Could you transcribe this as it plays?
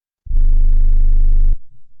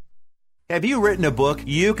Have you written a book?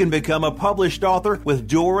 You can become a published author with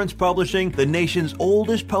Dorrance Publishing, the nation's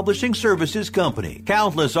oldest publishing services company.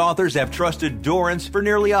 Countless authors have trusted Dorrance for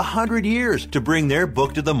nearly 100 years to bring their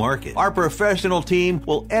book to the market. Our professional team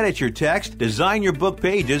will edit your text, design your book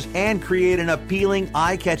pages, and create an appealing,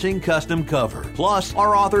 eye-catching custom cover. Plus,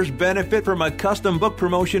 our authors benefit from a custom book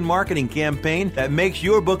promotion marketing campaign that makes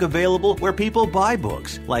your book available where people buy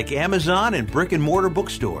books, like Amazon and brick-and-mortar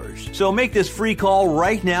bookstores. So make this free call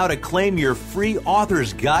right now to claim your free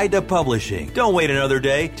author's guide to publishing. Don't wait another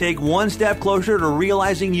day. Take one step closer to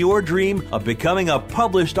realizing your dream of becoming a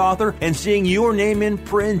published author and seeing your name in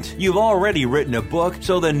print. You've already written a book,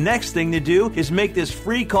 so the next thing to do is make this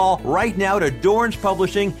free call right now to Dorrance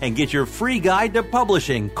Publishing and get your free guide to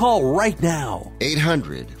publishing. Call right now.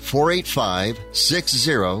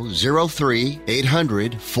 800-485-6003.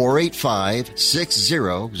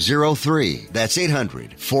 800-485-6003. That's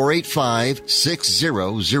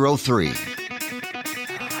 800-485-6003.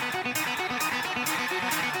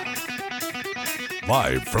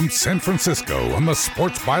 Live from San Francisco on the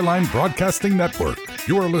Sports Byline Broadcasting Network,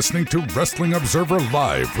 you are listening to Wrestling Observer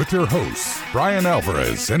Live with your hosts, Bryan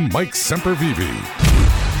Alvarez and Mike Sempervive.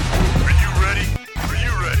 Are you ready? Are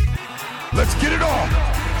you ready? Let's get it on!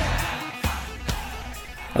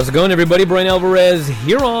 How's it going, everybody? Bryan Alvarez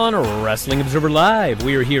here on Wrestling Observer Live.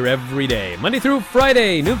 We are here every day, Monday through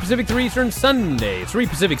Friday, noon Pacific, 3 Eastern, Sunday, 3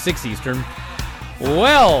 Pacific, 6 Eastern.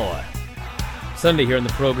 Well, Sunday here on the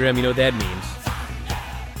program, you know what that means.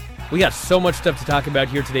 We got so much stuff to talk about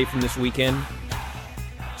here today from this weekend.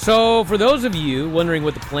 So, for those of you wondering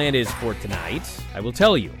what the plan is for tonight, I will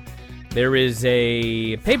tell you. There is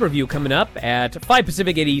a pay-per-view coming up at 5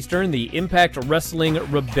 Pacific, 8 Eastern, the Impact Wrestling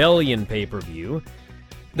Rebellion pay-per-view.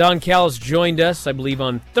 Don Callis joined us, I believe,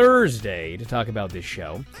 on Thursday to talk about this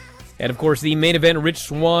show. And, of course, the main event, Rich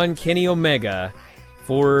Swann, Kenny Omega,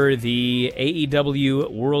 for the AEW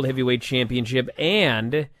World Heavyweight Championship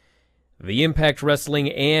and the Impact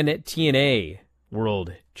Wrestling and TNA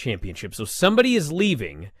World Championship. So somebody is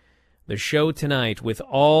leaving the show tonight with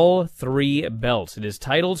all 3 belts. It is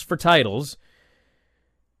titles for titles.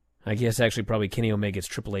 I guess actually probably Kenny Omega's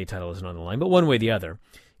AAA title isn't on the line, but one way or the other.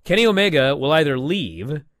 Kenny Omega will either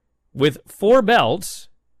leave with 4 belts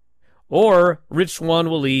or Rich Swann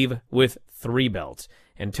will leave with 3 belts.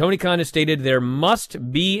 And Tony Khan has stated there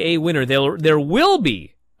must be a winner. There will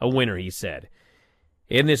be a winner, he said,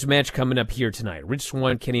 in this match coming up here tonight. Rich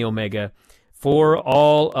Swann, Kenny Omega, for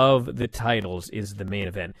all of the titles is the main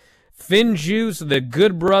event. Finn Juice, the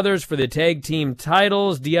Good Brothers for the tag team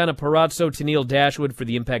titles. Deonna Purrazzo, Tennille Dashwood for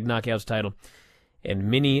the Impact Knockouts title. And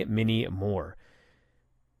many, many more.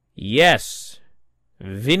 Yes,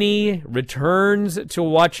 Vinny returns to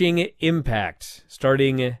watching Impact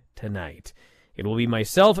starting tonight. It will be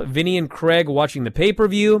myself, Vinny, and Craig watching the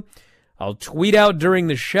pay-per-view. I'll tweet out during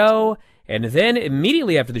the show, and then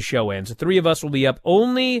immediately after the show ends, the 3 of us will be up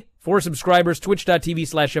only for subscribers,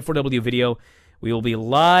 twitch.tv/F4W video. We will be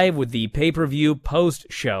live with the pay-per-view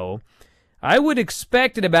post-show. I would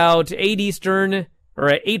expect at about 8 Eastern, or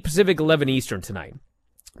at 8 Pacific, 11 Eastern tonight.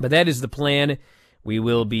 But that is the plan. We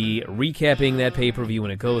will be recapping that pay-per-view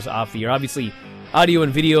when it goes off the air. Obviously, audio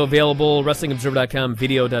and video available, WrestlingObserver.com,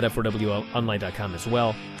 video.f4wonline.com as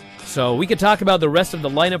well. So we could talk about the rest of the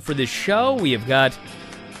lineup for this show. We have got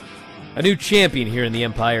a new champion here in the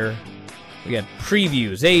Empire. We got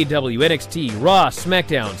previews, AEW, NXT, Raw,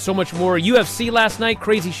 SmackDown, so much more. UFC last night,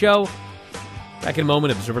 crazy show. Back in a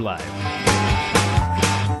moment, Observer Live.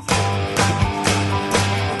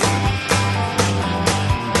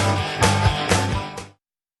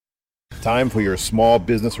 Time for your Small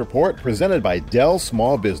Business Report presented by Dell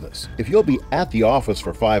Small Business. If you'll be at the office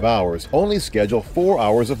for 5 hours, only schedule 4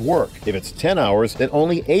 hours of work. If it's 10 hours, then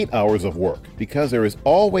only 8 hours of work, because there is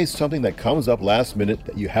always something that comes up last minute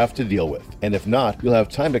that you have to deal with. And if not, you'll have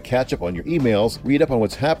time to catch up on your emails, read up on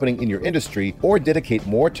what's happening in your industry, or dedicate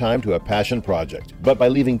more time to a passion project. But by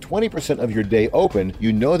leaving 20% of your day open,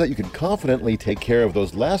 you know that you can confidently take care of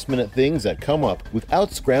those last minute things that come up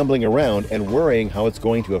without scrambling around and worrying how it's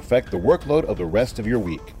going to affect the workload of the rest of your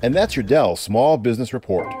week. And that's your Dell Small Business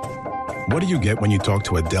Report. What do you get when you talk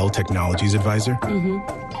to a Dell Technologies advisor?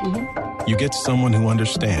 You get someone who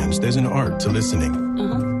understands there's an art to listening.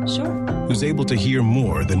 Sure. Who's able to hear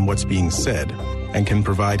more than what's being said and can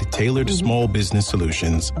provide tailored small business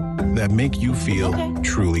solutions that make you feel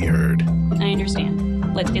truly heard. I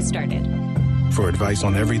understand. Let's get started. For advice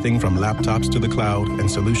on everything from laptops to the cloud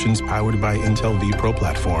and solutions powered by Intel vPro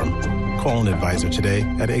platform, call an advisor today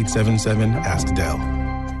at 877-ASK-DELL.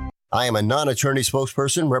 I am a non-attorney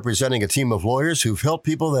spokesperson representing a team of lawyers who've helped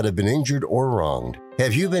people that have been injured or wronged.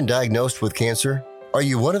 Have you been diagnosed with cancer? Are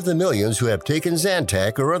you one of the millions who have taken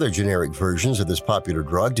Zantac or other generic versions of this popular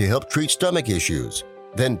drug to help treat stomach issues?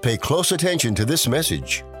 Then pay close attention to this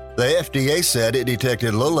message. The FDA said it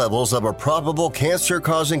detected low levels of a probable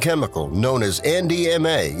cancer-causing chemical known as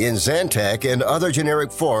NDMA in Zantac and other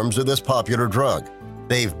generic forms of this popular drug.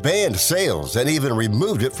 They've banned sales and even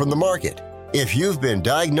removed it from the market. If you've been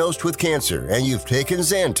diagnosed with cancer and you've taken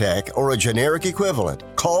Zantac or a generic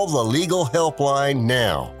equivalent, call the legal helpline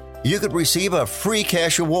now. You could receive a free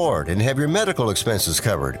cash award and have your medical expenses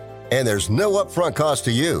covered. And there's no upfront cost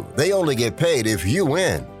to you. They only get paid if you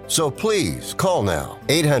win. So please call now.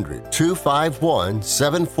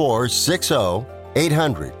 800-251-7460.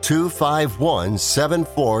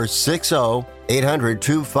 800-251-7460.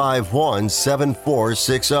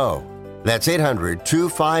 800-251-7460. That's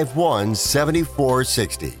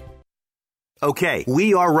 800-251-7460. Okay,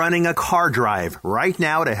 we are running a car drive right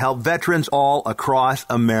now to help veterans all across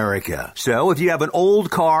America. So if you have an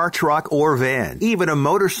old car, truck, or van, even a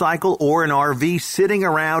motorcycle or an RV sitting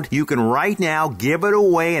around, you can right now give it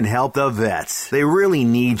away and help the vets. They really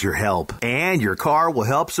need your help. And your car will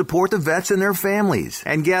help support the vets and their families.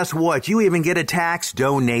 And guess what? You even get a tax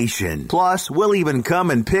donation. Plus, we'll even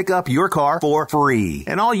come and pick up your car for free.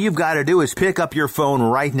 And all you've got to do is pick up your phone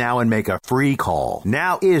right now and make a free call.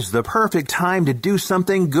 Now is the perfect time to do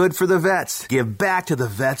something good for the vets. Give back to the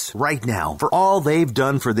vets right now for all they've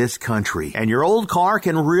done for this country. And your old car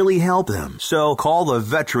can really help them. So call the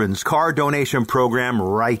Veterans Car Donation Program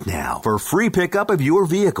right now for free pickup of your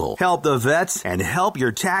vehicle. Help the vets and help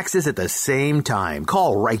your taxes at the same time.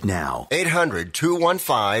 Call right now.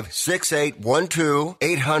 800-215-6812.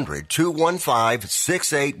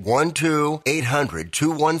 800-215-6812.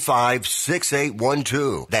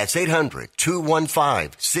 800-215-6812. That's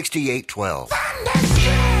 800-215-6812. You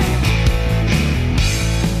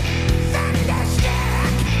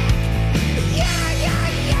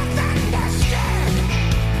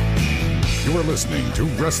are listening to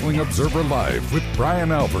Wrestling Observer Live with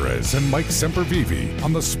Bryan Alvarez and Mike Sempervive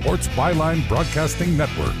on the Sports Byline Broadcasting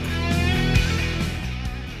Network.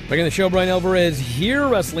 Back in the show, Bryan Alvarez here,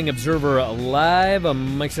 Wrestling Observer Live.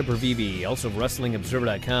 I'm Mike Sempervive, also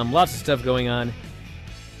WrestlingObserver.com. Lots of stuff going on.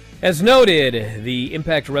 As noted, the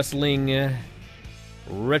Impact Wrestling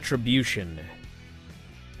Retribution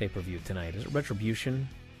pay-per-view tonight. Is it Retribution?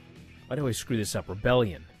 Why do I screw this up?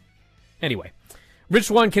 Rebellion. Anyway, Rich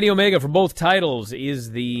Swann, Kenny Omega for both titles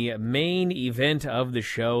is the main event of the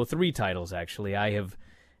show. 3 titles, actually. I've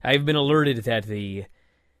been alerted that the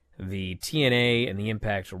TNA and the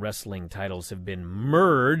Impact Wrestling titles have been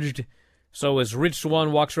merged. So as Rich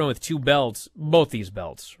Swann walks around with 2 belts, both these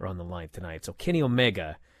belts are on the line tonight. So Kenny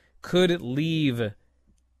Omega could leave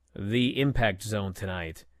the Impact Zone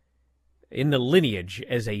tonight in the lineage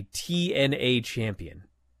as a TNA champion.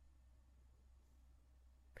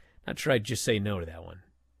 Not sure I'd just say no to that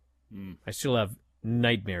one. I still have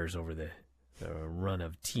nightmares over the run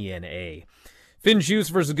of TNA. Finn Juice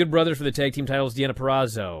versus Good Brothers for the tag team titles. Deanna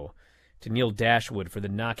Purrazzo to Neil Dashwood for the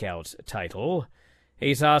Knockouts title.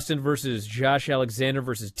 Ace Austin versus Josh Alexander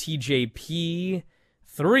versus TJP.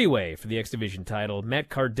 3-way for the X Division title. Matt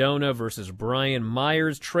Cardona versus Brian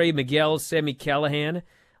Myers. Trey Miguel, Sami Callihan.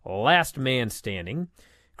 Last man standing.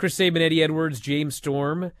 Chris Sabin, Eddie Edwards, James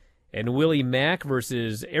Storm, and Willie Mack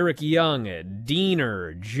versus Eric Young,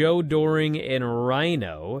 Diener, Joe Doring, and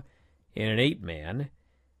Rhino in an 8-man.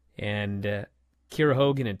 And Kiera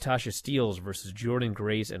Hogan and Tasha Steeles versus Jordan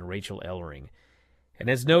Grace and Rachel Ellering. And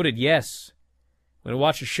as noted, yes, we're going to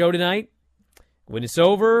watch the show tonight. When it's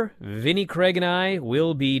over, Vinny, Craig, and I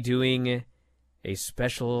will be doing a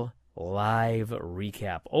special live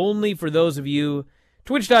recap. Only for those of you,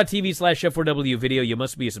 twitch.tv/F4W video. You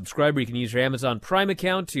must be a subscriber. You can use your Amazon Prime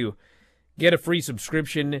account to get a free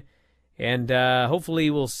subscription. And hopefully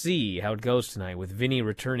we'll see how it goes tonight with Vinny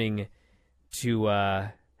returning to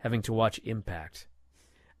having to watch Impact.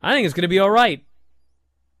 I think it's going to be all right.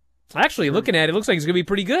 Actually, looking at it, looks like it's going to be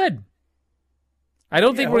pretty good. I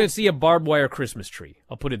don't think we're going to see a barbed wire Christmas tree.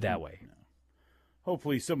 I'll put it that way.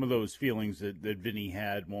 Hopefully some of those feelings that Vinny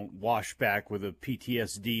had won't wash back with a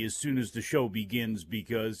PTSD as soon as the show begins,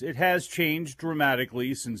 because it has changed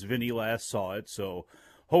dramatically since Vinny last saw it. So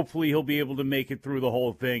hopefully he'll be able to make it through the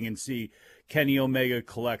whole thing and see Kenny Omega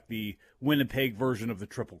collect the Winnipeg version of the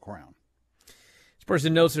Triple Crown. This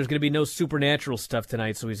person notes there's going to be no supernatural stuff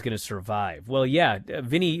tonight, so he's going to survive. Well, yeah,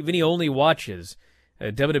 Vinny only watches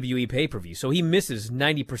WWE pay-per-view, so he misses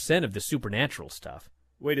 90% of the supernatural stuff.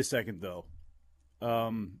 Wait a second, though.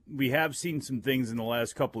 we have seen some things in the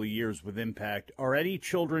last couple of years with Impact. Are any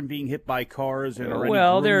children being hit by cars? And are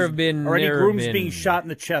any grooms being shot in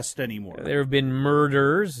the chest anymore? There have been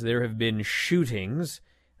murders. There have been shootings.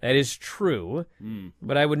 That is true,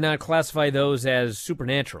 but I would not classify those as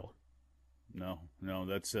supernatural. No,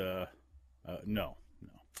 that's no.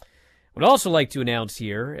 I would also like to announce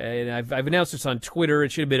here, and I've announced this on Twitter.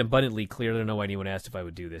 It should have been abundantly clear. I don't know why anyone asked if I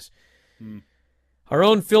would do this. Our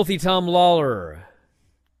own Filthy Tom Lawler,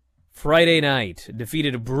 Friday night,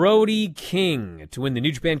 defeated Brody King to win the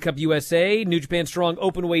New Japan Cup USA, New Japan Strong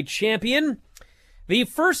Openweight Champion, the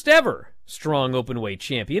first ever Strong Openweight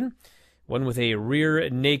Champion. Won with a rear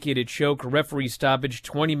naked choke referee stoppage,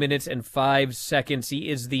 20 minutes and 5 seconds. He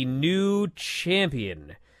is the new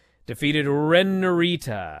champion. Defeated Ren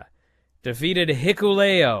Narita, defeated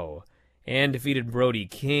Hikuleo, and defeated Brody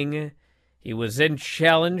King. He was then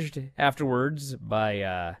challenged afterwards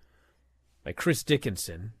by Chris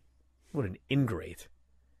Dickinson. What an ingrate.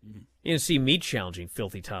 You didn't see me challenging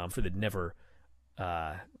Filthy Tom for the never,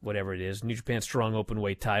 whatever it is, New Japan Strong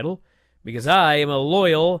Openweight title, because I am a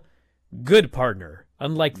loyal, good partner,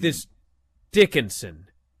 unlike this Dickinson.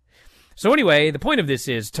 So anyway, the point of this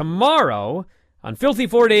is tomorrow on Filthy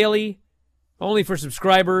 4 Daily, only for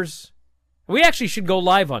subscribers. We actually should go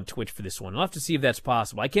live on Twitch for this one. I'll have to see if that's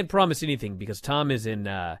possible. I can't promise anything because Tom is in,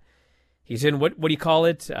 he's in, what do you call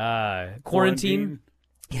it? Quarantine?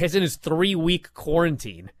 He's in his 3-week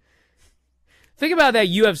quarantine. Think about that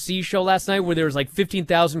UFC show last night where there was like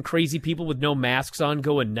 15,000 crazy people with no masks on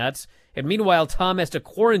going nuts. And meanwhile, Tom has to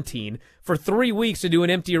quarantine for 3 weeks to do an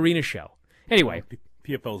empty arena show. Anyway.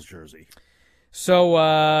 PFL's jersey. So,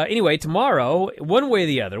 anyway, tomorrow, one way or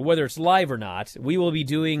the other, whether it's live or not, we will be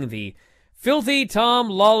doing the Filthy Tom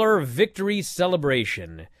Lawler Victory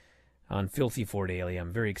Celebration on Filthy 4 Daily.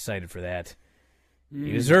 I'm very excited for that.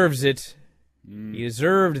 He deserves it. He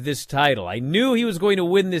deserved this title. I knew he was going to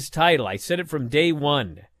win this title. I said it from day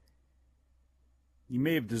one. You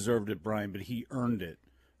may have deserved it, Brian, but he earned it.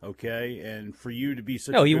 Okay, and for you to be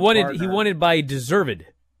such no, a he good won partner, it. He won it by deserved,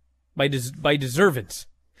 by deservance.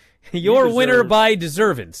 Your winner by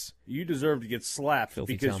deservance. You deserve to get slapped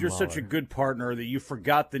Filthy because Tom you're Lawler. such a good partner that you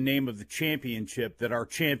forgot the name of the championship that our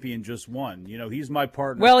champion just won. You know, he's my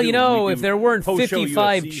partner. Well, too, you know, we if do there weren't post-show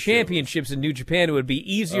 55 UFC championships shows. in New Japan, it would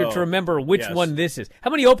be easier to remember which yes. one this is. How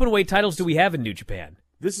many openweight titles do we have in New Japan?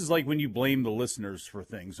 This is like when you blame the listeners for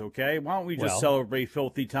things, okay? Why don't we just Well. celebrate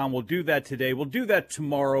Filthy Tom? We'll do that today. We'll do that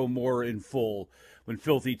tomorrow more in full when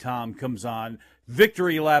Filthy Tom comes on.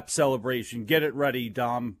 Victory lap celebration. Get it ready,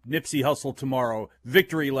 Dom. Nipsey Hussle tomorrow.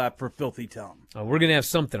 Victory lap for Filthy Tom. Oh, we're going to have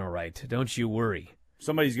something, all right. Don't you worry.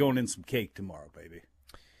 Somebody's going in some cake tomorrow, baby.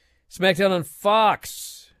 SmackDown on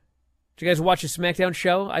Fox. Did you guys watch the SmackDown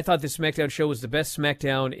show? I thought the SmackDown show was the best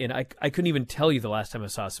SmackDown, and I couldn't even tell you the last time I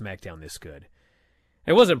saw SmackDown this good.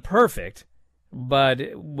 It wasn't perfect, but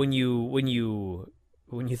when you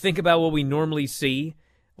think about what we normally see,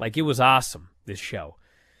 like it was awesome, this show.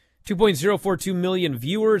 2.042 million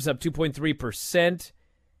viewers, up 2.3%.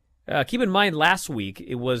 Keep in mind, last week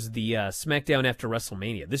it was the SmackDown after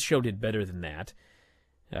WrestleMania. This show did better than that.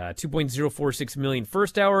 2.046 million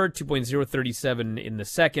first hour, 2.037 in the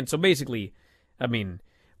second. So basically, I mean,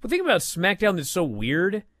 but think about SmackDown that's so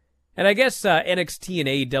weird. And I guess NXT and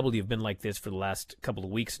AEW have been like this for the last couple of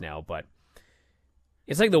weeks now, but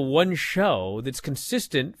it's like the one show that's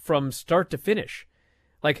consistent from start to finish.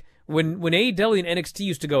 Like, when AEW and NXT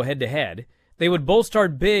used to go head-to-head, they would both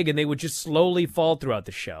start big and they would just slowly fall throughout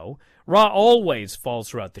the show. Raw always falls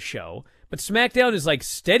throughout the show, but SmackDown is like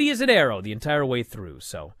steady as an arrow the entire way through.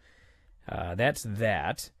 So that's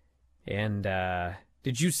that. And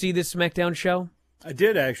did you see this SmackDown show? I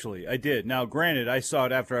did, actually. I did. Now, granted, I saw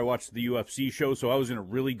it after I watched the UFC show, so I was in a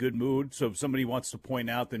really good mood. So if somebody wants to point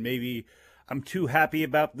out that maybe I'm too happy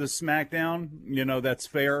about the SmackDown, you know, that's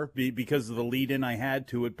fair because of the lead-in I had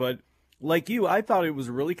to it. But like you, I thought it was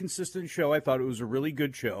a really consistent show. I thought it was a really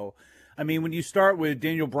good show. I mean, when you start with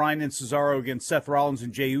Daniel Bryan and Cesaro against Seth Rollins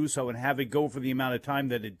and Jey Uso and have it go for the amount of time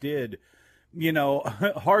that it did, you know,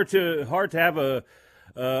 hard to have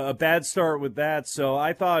a bad start with that. So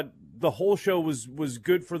I thought the whole show was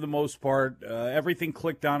good for the most part. Everything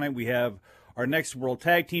clicked on it. We have our next World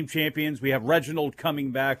Tag Team Champions. We have Reginald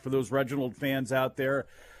coming back for those Reginald fans out there.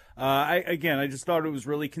 I just thought it was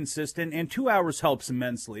really consistent, and 2 hours helps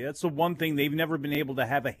immensely. That's the one thing. They've never been able to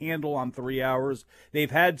have a handle on 3 hours.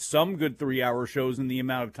 They've had some good 3-hour shows in the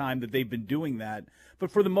amount of time that they've been doing that,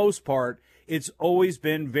 but for the most part, it's always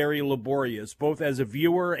been very laborious, both as a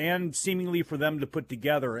viewer and seemingly for them to put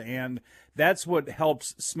together, and that's what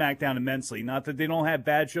helps SmackDown immensely. Not that they don't have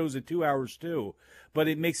bad shows at 2 hours too, but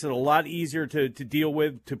it makes it a lot easier to deal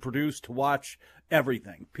with, to produce, to watch,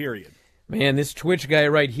 everything, period. Man, this Twitch guy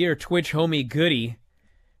right here, Twitch Homie Goody,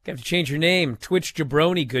 you have to change your name, Twitch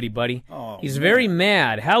Jabroni Goody, buddy. Oh, He's very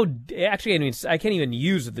mad. Actually, I can't even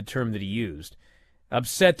use the term that he used.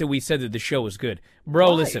 Upset that we said that the show was good.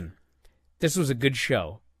 Bro, Why? Listen, this was a good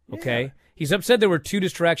show, okay? Yeah. He's upset there were 2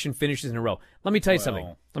 distraction finishes in a row. Let me tell you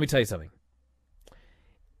something.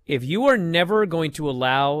 If you are never going to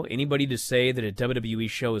allow anybody to say that a WWE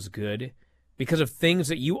show is good because of things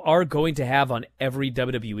that you are going to have on every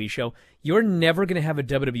WWE show, you're never going to have a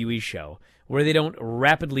WWE show where they don't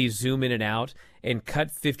rapidly zoom in and out and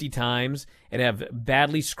cut 50 times and have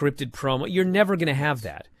badly scripted promo. You're never going to have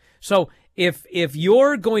that. So if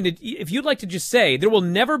you'd like to just say there will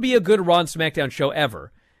never be a good Raw and SmackDown show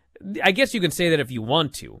ever, I guess you can say that if you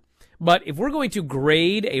want to. But if we're going to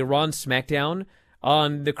grade a Raw and SmackDown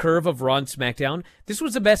on the curve of Raw and SmackDown, this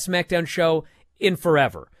was the best SmackDown show in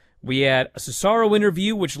forever. We had a Cesaro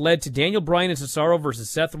interview, which led to Daniel Bryan and Cesaro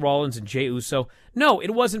versus Seth Rollins and Jey Uso. No,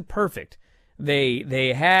 it wasn't perfect.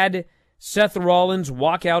 They had Seth Rollins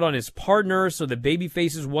walk out on his partner, so the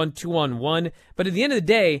babyfaces won 2-on-1. But at the end of the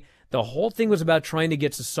day, the whole thing was about trying to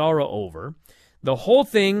get Cesaro over. The whole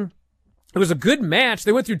thing, it was a good match.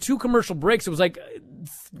 They went through 2 commercial breaks. It was like a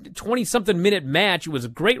 20-something minute match. It was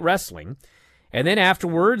great wrestling. And then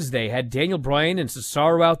afterwards, they had Daniel Bryan and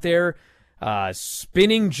Cesaro out there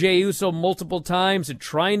spinning Jey Uso multiple times and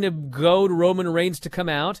trying to goad Roman Reigns to come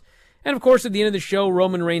out. And, of course, at the end of the show,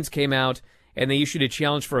 Roman Reigns came out, and they issued a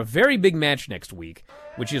challenge for a very big match next week,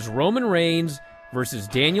 which is Roman Reigns versus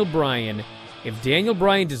Daniel Bryan. If Daniel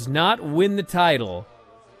Bryan does not win the title,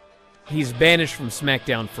 he's banished from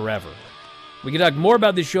SmackDown forever. We can talk more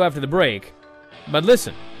about this show after the break, but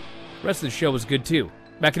listen, the rest of the show was good too.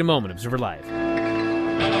 Back in a moment, Observer Live.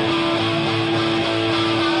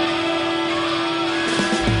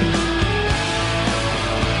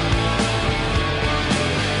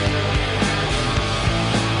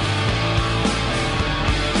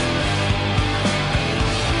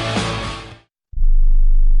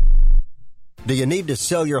 Do you need to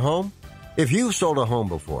sell your home? If you've sold a home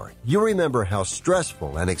before, you remember how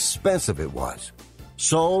stressful and expensive it was.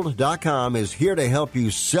 Sold.com is here to help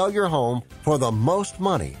you sell your home for the most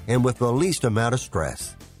money and with the least amount of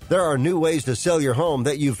stress. There are new ways to sell your home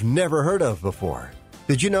that you've never heard of before.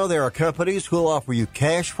 Did you know there are companies who'll offer you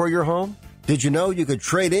cash for your home? Did you know you could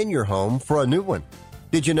trade in your home for a new one?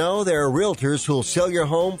 Did you know there are realtors who'll sell your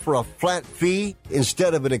home for a flat fee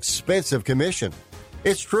instead of an expensive commission?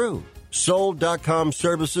 It's true. Sold.com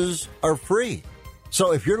services are free.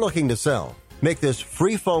 So if you're looking to sell, make this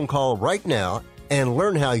free phone call right now and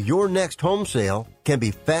learn how your next home sale can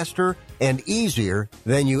be faster and easier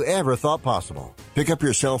than you ever thought possible. Pick up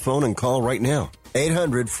your cell phone and call right now.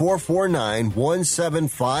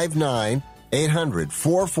 800-449-1759.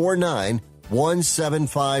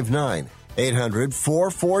 800-449-1759.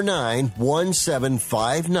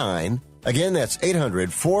 800-449-1759. Again, that's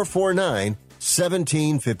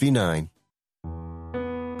 800-449-1759.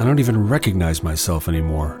 I don't even recognize myself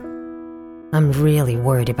anymore. I'm really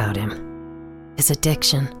worried about him. His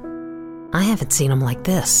addiction. I haven't seen him like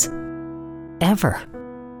this. Ever.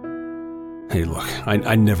 Hey, look,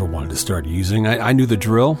 I never wanted to start using. I knew the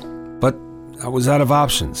drill, but I was out of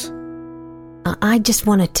options. I just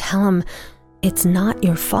want to tell him it's not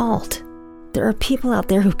your fault. There are people out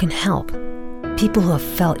there who can help. People who have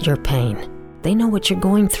felt your pain. They know what you're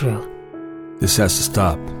going through. This has to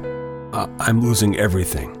stop. I'm losing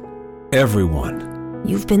everything. Everyone.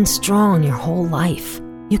 You've been strong your whole life.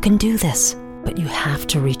 You can do this, but you have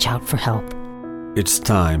to reach out for help. It's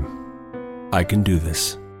time. I can do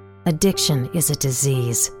this. Addiction is a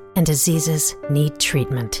disease, and diseases need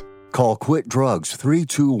treatment. Call Quit Drugs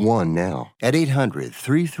 321 now at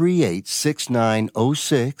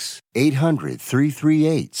 800-338-6906.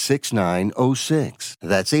 800-338-6906.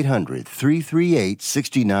 That's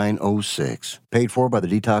 800-338-6906. Paid for by the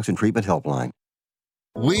Detox and Treatment Helpline.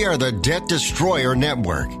 We are the Debt Destroyer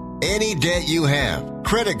Network. Any debt you have,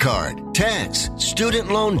 credit card, tax, student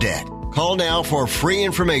loan debt, call now for free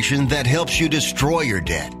information that helps you destroy your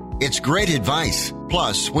debt. It's great advice.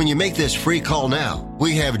 Plus, when you make this free call now,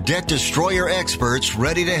 we have debt destroyer experts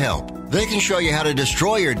ready to help. They can show you how to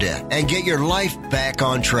destroy your debt and get your life back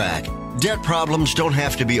on track. Debt problems don't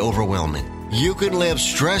have to be overwhelming. You can live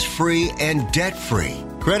stress-free and debt-free.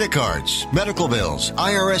 Credit cards, medical bills,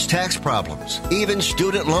 IRS tax problems, even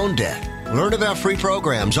student loan debt. Learn about free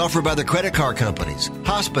programs offered by the credit card companies,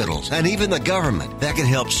 hospitals, and even the government that can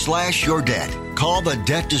help slash your debt. Call the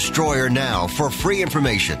Debt Destroyer now for free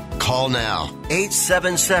information. Call now.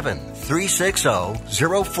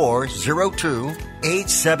 877-360-0402.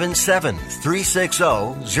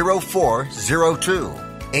 877-360-0402.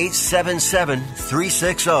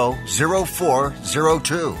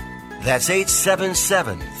 877-360-0402. That's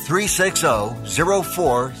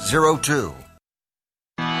 877-360-0402.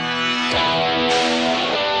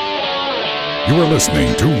 You are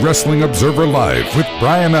listening to Wrestling Observer Live with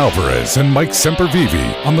Bryan Alvarez and Mike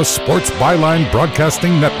Sempervive on the Sports Byline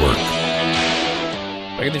Broadcasting Network.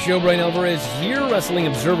 Back at the show, Bryan Alvarez here, Wrestling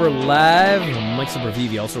Observer Live. Mike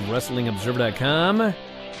Sempervive, also of WrestlingObserver.com.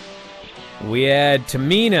 We had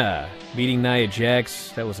Tamina beating Nia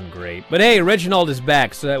Jax. That wasn't great. But hey, Reginald is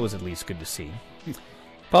back, so that was at least good to see.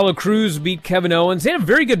 Apollo Crews beat Kevin Owens. They had a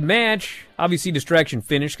very good match. Obviously, distraction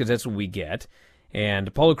finish, because that's what we get. And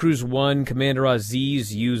Apollo Crews won. Commander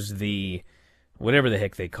Aziz used the, whatever the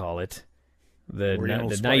heck they call it, the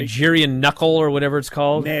Nigerian knuckle or whatever it's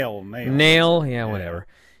called. Nail, yeah, whatever.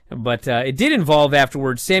 But it did involve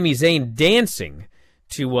afterwards Sami Zayn dancing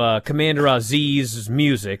to Commander Aziz's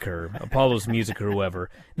music, or Apollo's music, or whoever.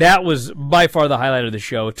 That was by far the highlight of the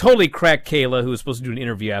show. Totally cracked Kayla, who was supposed to do an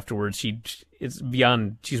interview afterwards. She's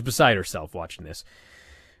beside herself watching this.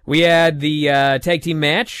 We had the tag team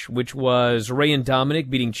match, which was Ray and Dominic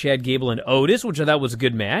beating Chad Gable and Otis, which I thought was a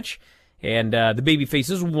good match. And the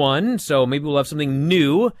babyfaces won, so maybe we'll have something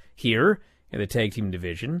new here in the tag team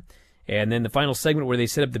division. And then the final segment where they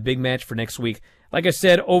set up the big match for next week. Like I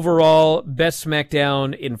said, overall, best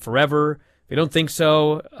SmackDown in forever. If you don't think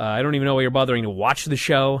so, I don't even know why you're bothering to watch the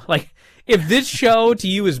show. Like, if this show to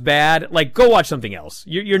you is bad, like, go watch something else.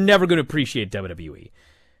 You're never going to appreciate WWE.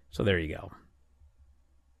 So there you go.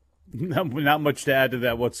 Not much to add to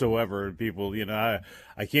that whatsoever. People, I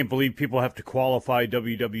can't believe people have to qualify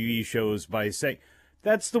WWE shows by saying,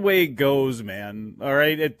 that's the way it goes, man. All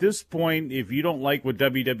right, at this point, if you don't like what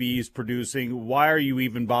WWE is producing, why are you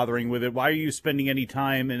even bothering with it? Why are you spending any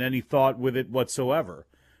time and any thought with it whatsoever?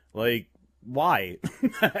 Like, why?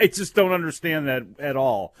 I just don't understand that at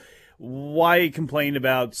all. Why complain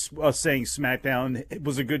about us saying SmackDown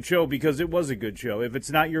was a good show? Because it was a good show. If it's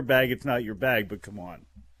not your bag, it's not your bag, but come on.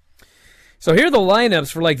 So here are the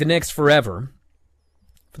lineups for like the next forever.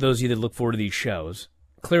 For those of you that look forward to these shows.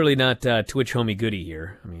 Clearly not Twitch homie goody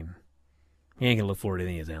here. I mean, he ain't going to look forward to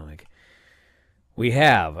any of that. Like, we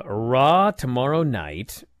have Raw tomorrow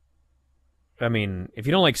night. I mean, if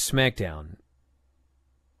you don't like SmackDown,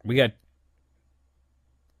 we got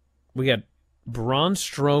Braun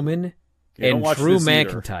Strowman and Drew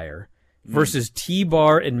McIntyre versus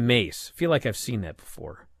T-Bar and Mace. I feel like I've seen that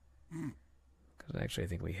before. Because actually I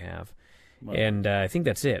think we have. And I think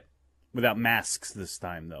that's it. Without masks this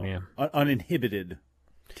time, though. Yeah. Uninhibited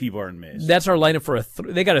T-Bar and Mace. That's our lineup for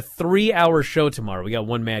they got a 3-hour show tomorrow. We got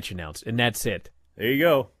one match announced, and that's it. There you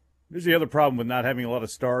go. There's the other problem with not having a lot of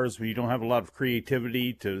stars, when you don't have a lot of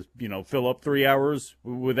creativity to, fill up 3 hours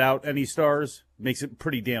without any stars. Makes it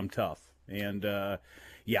pretty damn tough. And,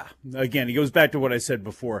 yeah, again, it goes back to what I said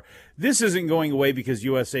before. This isn't going away because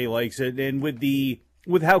USA likes it, and with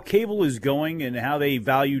how cable is going and how they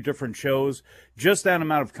value different shows, just that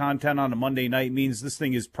amount of content on a Monday night means this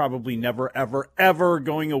thing is probably never, ever, ever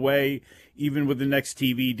going away, even with the next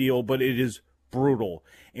TV deal, but it is brutal.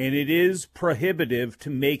 And it is prohibitive to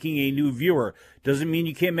making a new viewer. Doesn't mean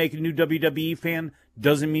you can't make a new WWE fan,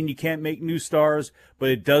 doesn't mean you can't make new stars, but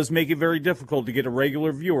it does make it very difficult to get a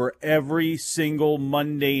regular viewer every single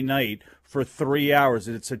Monday night for 3 hours.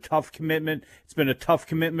 It's a tough commitment. It's been a tough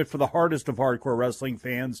commitment for the hardest of hardcore wrestling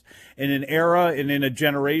fans in an era and in a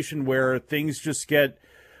generation where things just get,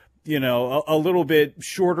 a little bit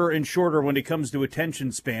shorter and shorter when it comes to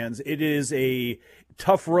attention spans. It is a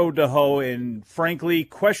tough road to hoe and, frankly,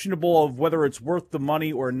 questionable of whether it's worth the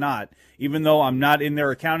money or not, even though I'm not in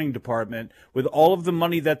their accounting department. With all of the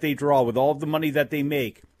money that they draw, with all of the money that they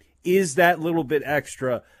make, is that little bit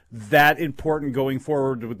extra that important going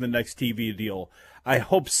forward with the next TV deal? I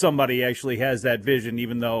hope somebody actually has that vision,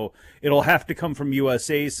 even though it'll have to come from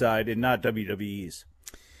USA's side and not WWE's.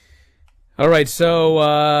 All right, so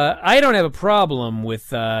I don't have a problem with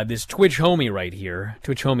this Twitch homie right here,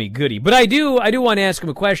 Twitch homie goody, but I do want to ask him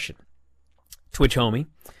a question. Twitch homie,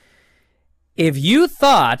 if you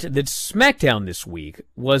thought that SmackDown this week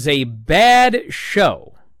was a bad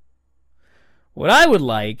show, what I would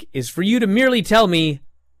like is for you to merely tell me,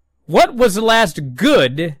 what was the last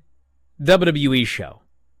good WWE show,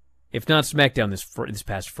 if not SmackDown this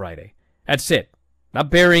past Friday. That's it.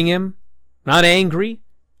 Not burying him, not angry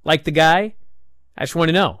like the guy. I just want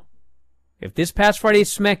to know, if this past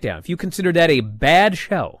Friday's SmackDown, if you consider that a bad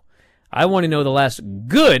show, I want to know the last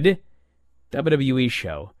good WWE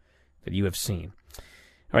show that you have seen.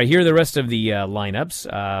 All right, here are the rest of the lineups.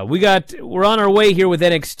 We're on our way here with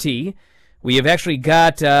NXT. We have actually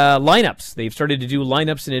got lineups. They've started to do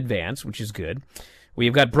lineups in advance, which is good. We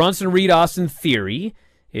have got Bronson Reed, Austin Theory.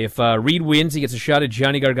 If Reed wins, he gets a shot at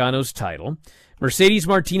Johnny Gargano's title. Mercedes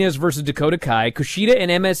Martinez versus Dakota Kai. Kushida and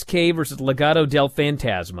MSK versus Legado del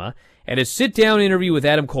Fantasma. And a sit-down interview with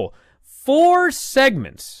Adam Cole. 4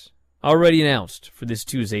 segments already announced for this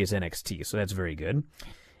Tuesday's NXT, so that's very good.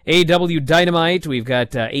 AEW Dynamite, we've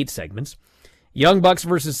got 8 segments. Young Bucks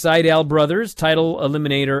versus Sydal Brothers, title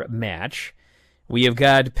eliminator match. We have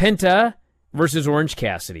got Penta versus Orange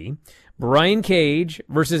Cassidy. Brian Cage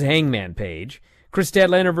versus Hangman Page. Chris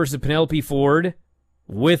Statlander versus Penelope Ford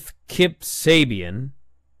with Kip Sabian.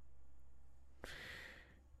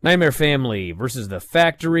 Nightmare Family versus The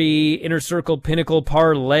Factory. Inner Circle Pinnacle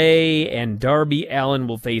Parlay, and Darby Allin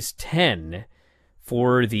will face 10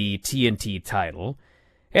 for the TNT title.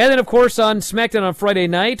 And then, of course, on SmackDown on Friday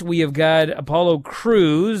night, we have got Apollo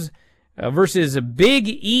Crews versus Big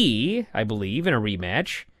E, I believe, in a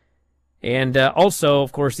rematch. And also,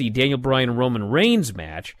 of course, the Daniel Bryan and Roman Reigns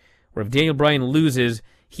match, where if Daniel Bryan loses,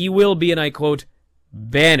 he will be, and I quote,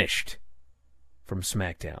 banished from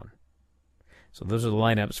SmackDown. So those are the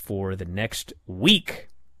lineups for the next week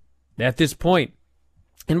at this point.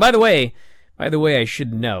 And by the way, I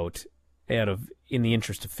should note, in the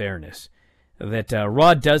interest of fairness, that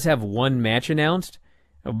Raw does have one match announced,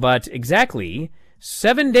 but exactly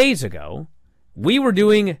 7 days ago, we were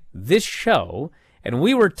doing this show, and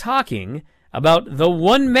we were talking about the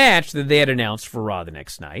one match that they had announced for Raw the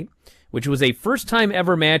next night, which was a first-time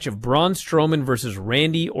ever match of Braun Strowman versus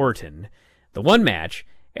Randy Orton. The one match,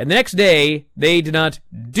 and the next day, they did not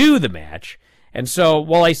do the match. And so,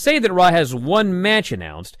 while I say that Raw has one match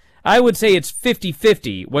announced, I would say it's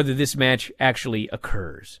 50-50 whether this match actually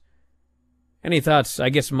occurs. Any thoughts? I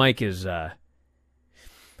guess Mike is... When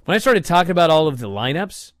I started talking about all of the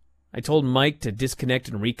lineups, I told Mike to disconnect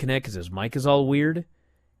and reconnect because his mic is all weird.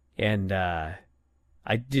 And I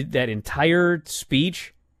did that entire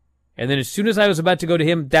speech, and then as soon as I was about to go to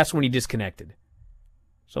him, that's when he disconnected.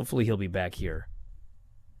 So hopefully he'll be back here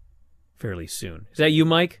fairly soon. Is that you,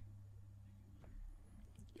 Mike?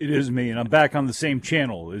 It is me, and I'm back on the same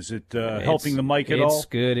channel. Is it helping the mic at all?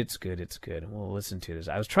 It's good. We'll listen to this.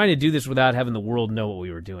 I was trying to do this without having the world know what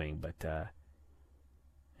we were doing, but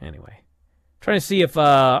anyway. Trying to see if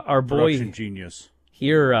our boy Production genius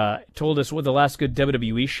here told us what the last good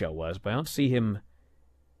WWE show was, but I don't see him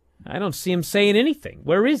saying anything.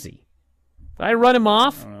 Where is he? Did I run him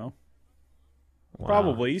off? I don't know. Wow.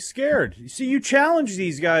 Probably. He's scared. You see, you challenge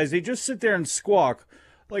these guys. They just sit there and squawk.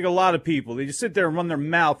 Like a lot of people. They just sit there and run their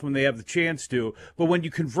mouth when they have the chance to. But when you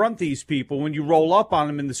confront these people, when you roll up on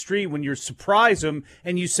them in the street, when you surprise them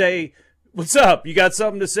and you say, "What's up? You got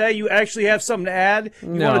something to say? You actually have something to add?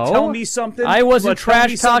 You want to tell me something?" I wasn't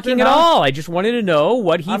trash talking at all. I just wanted to know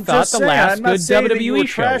what he thought the last good WWE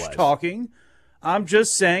show was. Trash talking. I'm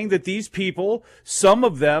just saying that these people, some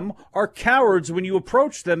of them, are cowards when you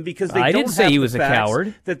approach them because they don't have the facts. I didn't say he was a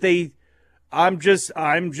coward. I'm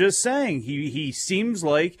just saying he seems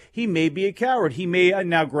like he may be a coward. He may,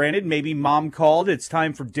 now granted, maybe mom called, it's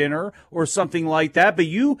time for dinner or something like that, but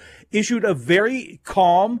you issued a very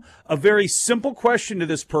calm, a very simple question to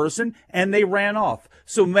this person and they ran off.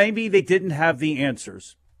 So maybe they didn't have the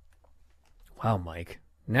answers. Wow, Mike.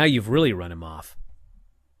 Now you've really run him off.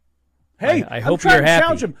 Hey, I hope you're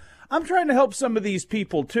happy. I'm trying to help some of these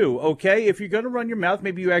people, too, okay? If you're going to run your mouth,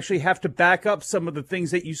 maybe you actually have to back up some of the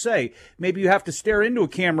things that you say. Maybe you have to stare into a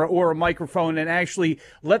camera or a microphone and actually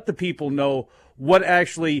let the people know what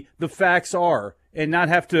actually the facts are and not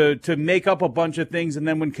have to make up a bunch of things. And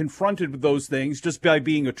then when confronted with those things, just by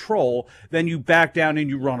being a troll, then you back down and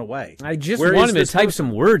you run away. I just wanted to type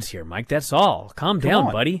some words here, Mike. That's all. Calm down,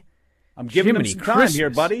 buddy. I'm giving them some time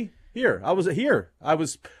here, buddy. Here, I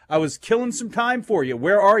was killing some time for you.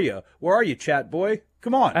 Where are you, chat boy?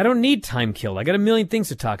 Come on. I don't need time killed. I got a million things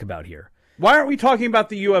to talk about here. Why aren't we talking about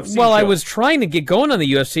the UFC Well, show? I was trying to get going on the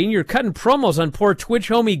UFC, and you're cutting promos on poor Twitch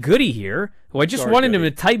homie Goody here, who I just wanted him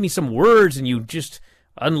to type me some words, and you just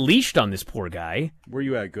unleashed on this poor guy. Where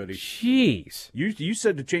you at, Goody? Jeez. You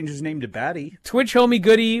said to change his name to Batty. Twitch homie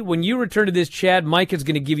Goody, when you return to this chat, Mike is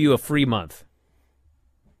going to give you a free month.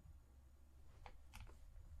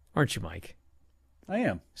 Aren't you, Mike? I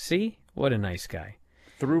am. See? What a nice guy.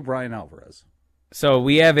 Through Bryan Alvarez. So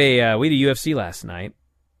we had a UFC last night.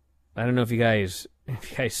 I don't know if you guys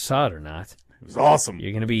saw it or not. It was awesome.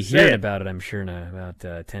 You're going to be hearing about it, I'm sure, in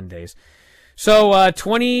about 10 days. So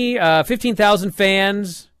 15,000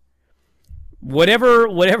 fans.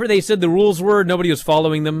 Whatever they said the rules were, nobody was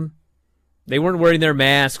following them. They weren't wearing their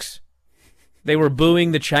masks. They were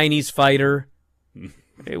booing the Chinese fighter.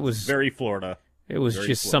 It was very Florida. It was very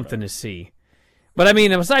just Florida. Something to see. But I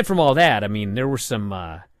mean, aside from all that, I mean, there were some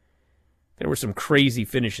crazy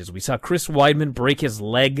finishes. We saw Chris Weidman break his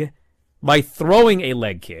leg by throwing a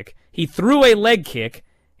leg kick. He threw a leg kick,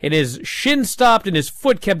 and his shin stopped and his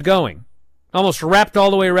foot kept going. Almost wrapped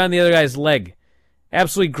all the way around the other guy's leg.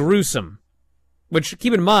 Absolutely gruesome. Which,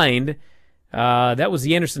 keep in mind, that was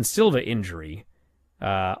the Anderson Silva injury.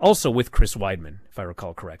 Also with Chris Weidman, if I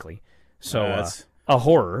recall correctly. So, a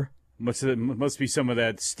horror. Must be some of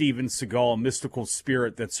that Steven Seagal mystical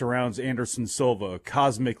spirit that surrounds Anderson Silva.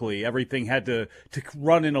 Cosmically, everything had to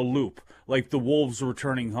run in a loop, like the wolves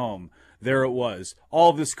returning home. There it was.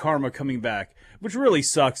 All this karma coming back, which really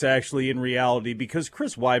sucks, actually, in reality, because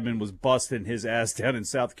Chris Weidman was busting his ass down in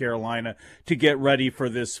South Carolina to get ready for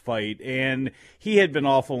this fight, and he had been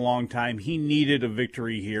off a long time. He needed a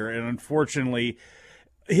victory here, and unfortunately,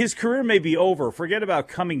 his career may be over. Forget about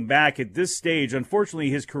coming back at this stage.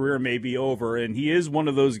 Unfortunately, his career may be over, and he is one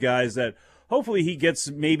of those guys that hopefully he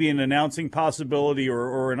gets maybe an announcing possibility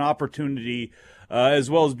or an opportunity, as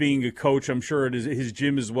well as being a coach. I'm sure it is his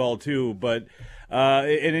gym as well, too. But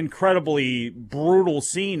an incredibly brutal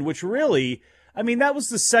scene, which really, I mean, that was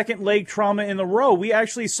the second leg trauma in a row. We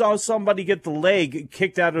actually saw somebody get the leg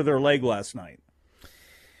kicked out of their leg last night.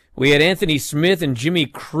 We had Anthony Smith and Jimmy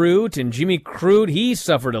Crute, and Jimmy Crute, he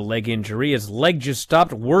suffered a leg injury. His leg just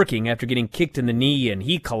stopped working after getting kicked in the knee, and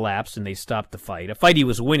he collapsed, and they stopped the fight. A fight he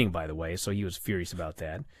was winning, by the way, so he was furious about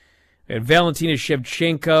that. We had Valentina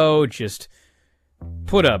Shevchenko just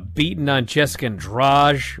put a beating on Jessica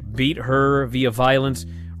Andrade, beat her via violence.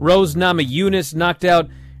 Rose Namajunas knocked out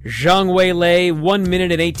Zhang Weilei 1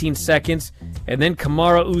 minute and 18 seconds, and then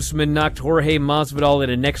Kamaru Usman knocked Jorge Masvidal in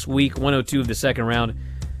the next week, 102 of the second round.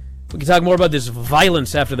 We can talk more about this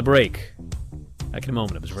violence after the break. Back in a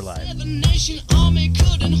moment, as we're live. Seven Nation Army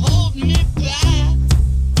couldn't hold me back.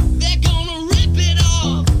 They're gonna rip it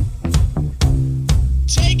off,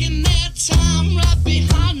 taking their time right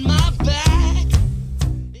behind my back.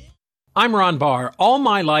 I'm Ron Barr. All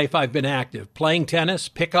my life I've been active, playing tennis,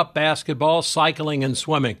 pickup basketball, cycling, and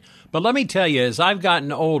swimming. But let me tell you, as I've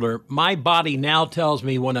gotten older, my body now tells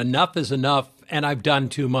me when enough is enough and I've done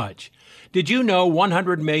too much. Did you know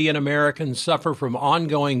 100 million Americans suffer from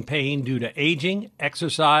ongoing pain due to aging,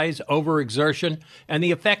 exercise, overexertion, and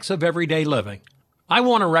the effects of everyday living? I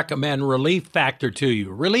want to recommend Relief Factor to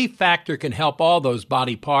you. Relief Factor can help all those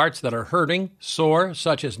body parts that are hurting, sore,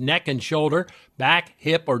 such as neck and shoulder, back,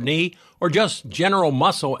 hip, or knee, or just general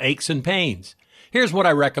muscle aches and pains. Here's what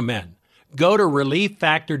I recommend. Go to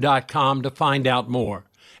ReliefFactor.com to find out more.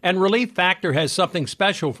 And Relief Factor has something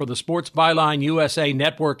special for the Sports Byline USA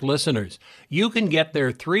Network listeners. You can get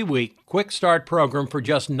their 3-week quick start program for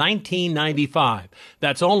just $19.95.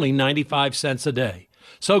 That's only 95 cents a day.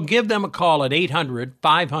 So give them a call at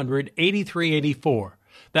 800-500-8384.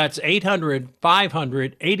 That's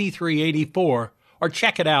 800-500-8384, or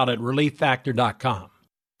check it out at ReliefFactor.com.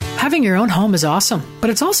 Having your own home is awesome,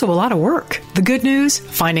 but it's also a lot of work. The good news?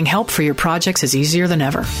 Finding help for your projects is easier than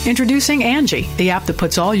ever. Introducing Angie, the app that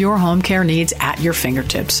puts all your home care needs at your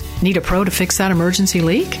fingertips. Need a pro to fix that emergency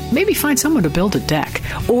leak? Maybe find someone to build a deck,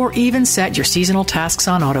 or even set your seasonal tasks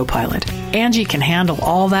on autopilot. Angie can handle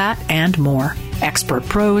all that and more. Expert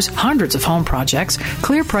pros, hundreds of home projects,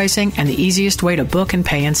 clear pricing, and the easiest way to book and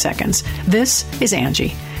pay in seconds. This is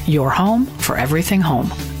Angie, your home for everything home.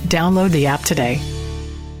 Download the app today.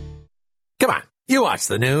 Come on, you watch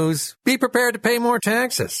the news. Be prepared to pay more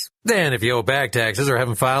taxes. Then if you owe back taxes or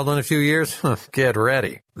haven't filed in a few years, get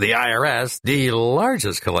ready. The IRS, the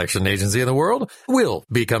largest collection agency in the world, will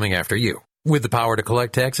be coming after you with the power to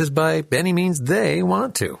collect taxes by any means they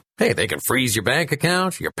want to. Hey, they can freeze your bank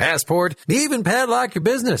account, your passport, even padlock your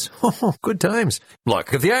business. Oh, good times.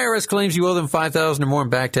 Look, if the IRS claims you owe them $5,000 or more in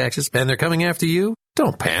back taxes and they're coming after you,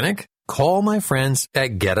 don't panic. Call my friends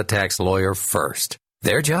at Get a Tax Lawyer first.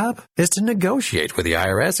 Their job is to negotiate with the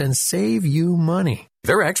IRS and save you money.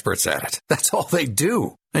 They're experts at it. That's all they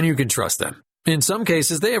do. And you can trust them. In some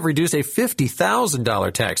cases, they have reduced a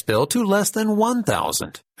 $50,000 tax bill to less than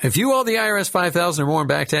 $1,000. If you owe the IRS $5,000 or more in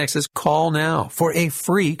back taxes, call now for a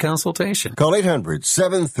free consultation. Call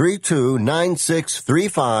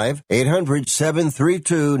 800-732-9635.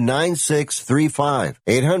 800-732-9635.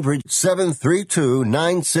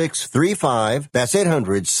 800-732-9635. That's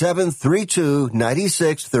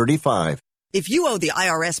 800-732-9635. If you owe the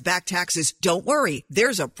IRS back taxes, don't worry.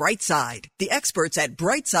 There's a bright side. The experts at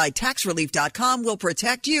brightsidetaxrelief.com will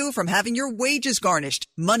protect you from having your wages garnished,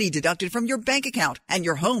 money deducted from your bank account, and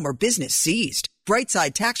your home or business seized.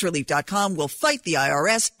 brightsidetaxrelief.com will fight the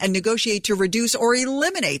IRS and negotiate to reduce or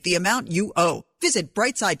eliminate the amount you owe. Visit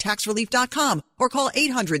brightsidetaxrelief.com or call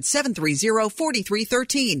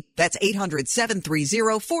 800-730-4313. That's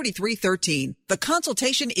 800-730-4313. The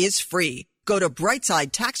consultation is free. Go to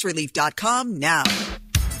brightsidetaxrelief.com now.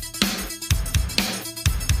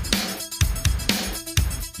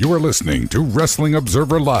 You are listening to Wrestling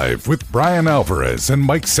Observer Live with Bryan Alvarez and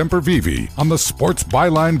Mike Sempervive on the Sports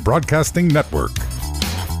Byline Broadcasting Network.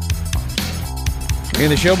 In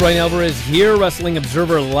the show, Bryan Alvarez here, Wrestling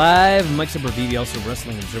Observer Live. Mike Sempervive, also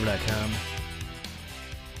WrestlingObserver.com.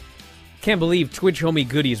 Can't believe Twitch homie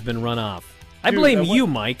Goody has been run off. I blame you,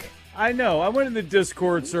 Mike. I know. I went in the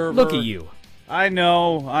Discord server. Look at you. I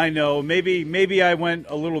know. Maybe I went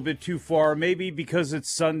a little bit too far. Maybe because it's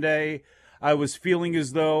Sunday, I was feeling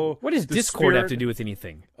as though... What does Discord have to do with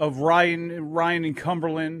anything? Of Ryan and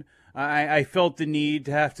Cumberland, I felt the need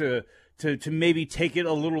to have to maybe take it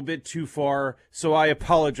a little bit too far. So I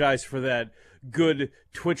apologize for that, good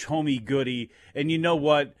Twitch homie Goody. And you know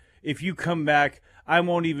what? If you come back, I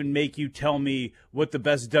won't even make you tell me what the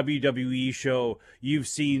best WWE show you've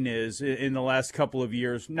seen is in the last couple of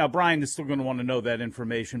years. Now, Brian is still going to want to know that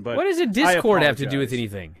information, but what does a Discord have to do with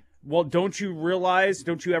anything? Well, don't you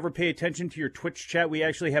ever pay attention to your Twitch chat? We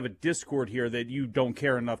actually have a Discord here that you don't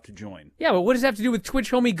care enough to join. Yeah, but what does that have to do with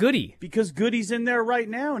Twitch homie Goody? Because Goody's in there right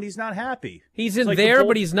now, and he's not happy. He's in there,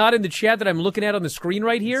 but he's not in the chat that I'm looking at on the screen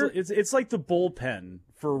right here? It's like the bullpen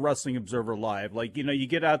for Wrestling Observer Live. Like, you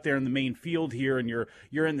get out there in the main field here, and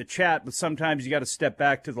you're in the chat, but sometimes you got to step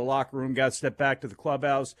back to the locker room, got to step back to the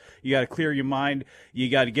clubhouse, you got to clear your mind,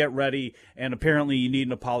 you got to get ready, and apparently you need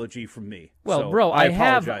an apology from me. Well, so, bro, I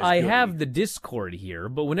apologize, have the Discord here,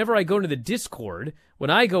 but whenever I go into the Discord,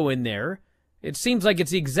 when I go in there, it seems like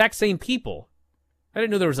it's the exact same people. I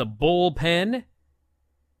didn't know there was a bullpen.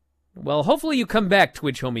 Well, hopefully you come back,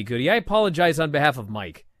 Twitch homie Goody. I apologize on behalf of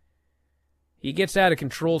Mike. He gets out of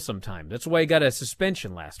control sometimes. That's why he got a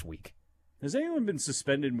suspension last week. Has anyone been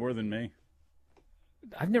suspended more than me?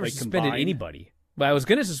 I've never suspended combined? Anybody. But I was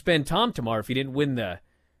going to suspend Tom tomorrow if he didn't win the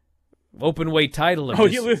open weight title. Of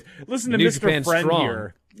listen to New Mr. Japan Friend Strong.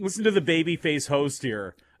 here. Listen to the babyface host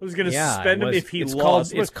here. I was going to suspend him if he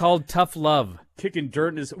lost. It's called tough love. Kicking dirt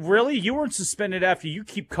in his... Really? You weren't suspended after you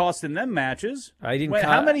keep costing them matches. I didn't.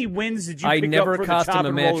 How many wins did you pick up for the I never cost him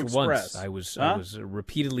a match Express? once. I was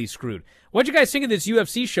repeatedly screwed. What'd you guys think of this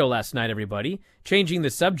UFC show last night, everybody? Changing the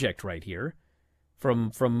subject right here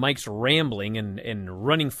from Mike's rambling and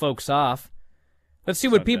running folks off. Let's see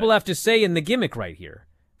what people have to say in the gimmick right here.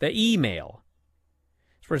 The email.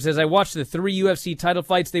 Where it says, I watched the 3 UFC title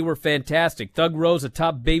fights. They were fantastic. Thug Rose, a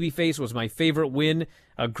top babyface, was my favorite win.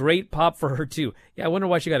 A great pop for her, too. Yeah, I wonder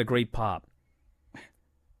why she got a great pop.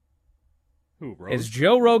 Who, Rose? As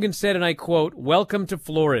Joe Rogan said, and I quote, welcome to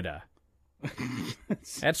Florida.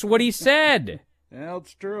 That's what he said. Yeah,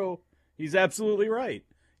 it's true. He's absolutely right.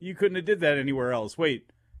 You couldn't have did that anywhere else. Wait,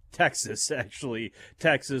 Texas, actually.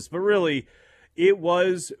 Texas. But really... It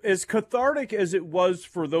was as cathartic as it was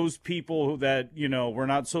for those people that, were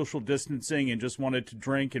not social distancing and just wanted to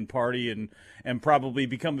drink and party and probably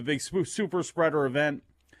become a big super spreader event.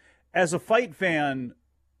 As a fight fan,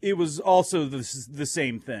 it was also the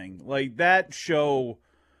same thing. Like, that show,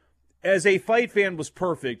 as a fight fan, was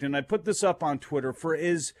perfect. And I put this up on Twitter. For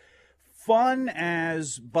as fun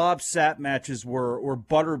as Bob Sapp matches were, or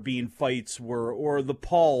Butterbean fights were, or the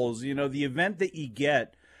Pauls, the event that you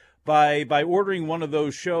get by ordering one of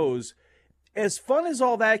those shows, as fun as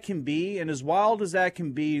all that can be and as wild as that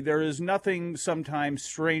can be, there is nothing sometimes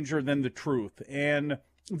stranger than the truth. And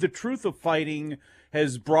the truth of fighting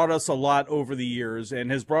has brought us a lot over the years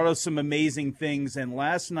and has brought us some amazing things. And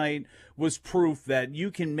last night was proof that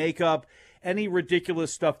you can make up any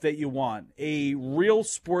ridiculous stuff that you want. A real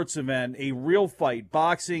sports event, a real fight,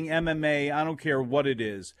 boxing, MMA, I don't care what it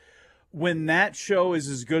is. When that show is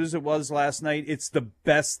as good as it was last night, it's the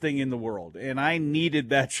best thing in the world. And I needed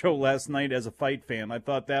that show last night as a fight fan. I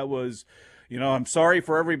thought that was, I'm sorry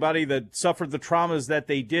for everybody that suffered the traumas that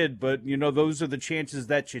they did, but, those are the chances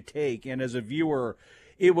that you take. And as a viewer,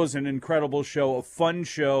 it was an incredible show, a fun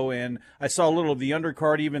show, and I saw a little of the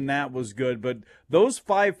undercard. Even that was good. But those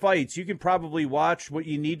 5 fights, you can probably watch what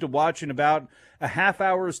you need to watch in about a half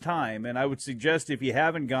hour's time. And I would suggest, if you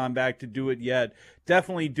haven't gone back to do it yet,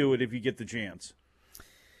 definitely do it if you get the chance.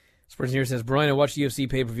 This person here says, Brian, I watched the UFC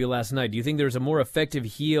pay-per-view last night. Do you think there's a more effective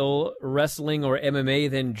heel wrestling or MMA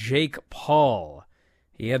than Jake Paul?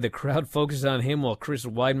 He had the crowd focused on him while Chris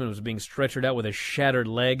Weidman was being stretchered out with a shattered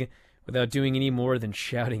leg without doing any more than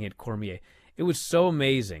shouting at Cormier. It was so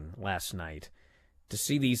amazing last night to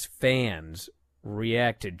see these fans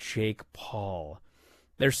react to Jake Paul.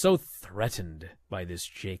 They're so threatened by this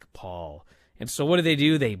Jake Paul. And so what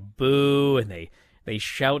do? They boo and they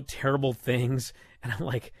shout terrible things. And I'm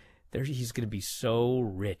like, he's going to be so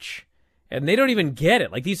rich. And they don't even get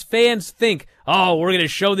it. Like, these fans think, oh, we're going to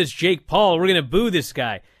show this Jake Paul. We're going to boo this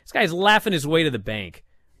guy. This guy's laughing his way to the bank.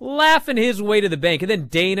 Laughing his way to the bank. And then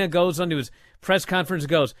Dana goes onto his press conference and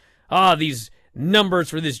goes, these numbers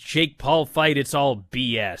for this Jake Paul fight, it's all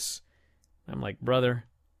BS. I'm like, brother,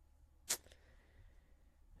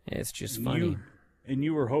 it's just funny. And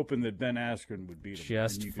you were hoping that Ben Askren would beat him.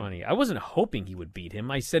 Just funny. I wasn't hoping he would beat him.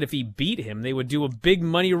 I said if he beat him, they would do a big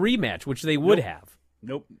money rematch, which they would have.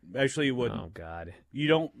 Nope. Actually, you wouldn't. Oh, God. You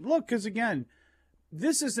don't. Look, because, again,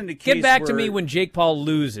 this isn't a case Get back to me when Jake Paul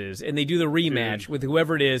loses and they do the rematch with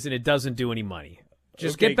whoever it is and it doesn't do any money.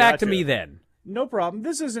 Just get back to me then. No problem.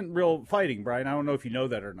 This isn't real fighting, Brian. I don't know if you know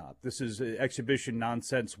that or not. This is exhibition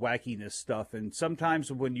nonsense, wackiness stuff. And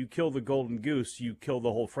sometimes when you kill the golden goose, you kill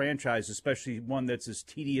the whole franchise, especially one that's as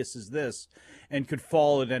tedious as this and could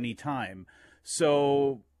fall at any time.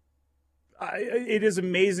 So it is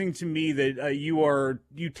amazing to me that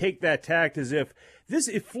you take that tact as if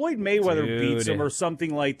Floyd Mayweather beats him or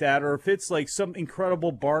something like that, or if it's like some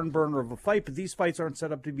incredible barn burner of a fight. But these fights aren't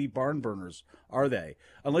set up to be barn burners, are they?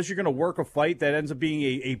 Unless you're going to work a fight that ends up being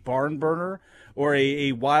a barn burner or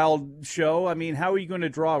a wild show. I mean, how are you going to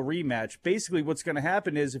draw a rematch? Basically, what's going to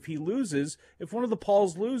happen is if one of the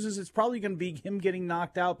Pauls loses, it's probably going to be him getting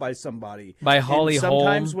knocked out by somebody. By Holly Holm.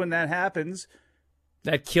 Sometimes when that happens,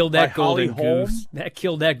 that killed that golden goose. That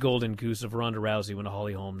killed that golden goose of Ronda Rousey when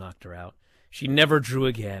Holly Holm knocked her out. She never drew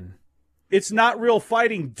again. It's not real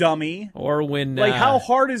fighting, dummy. Or when... how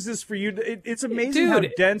hard is this for you? It's amazing how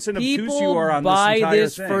dense and obtuse you are on this entire thing. People buy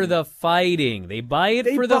this for the fighting. They buy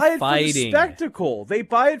it for the fighting. They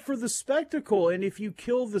buy it for the spectacle. And if you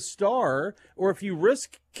kill the star, or if you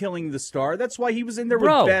risk killing the star, that's why he was in there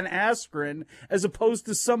with Ben Askren as opposed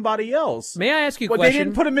to somebody else. May I ask you a question? They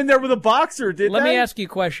didn't put him in there with a boxer, did they? Let me ask you a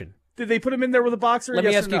question. Did they put him in there with a boxer? Let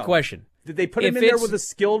me ask you a question. Did they put him in there with a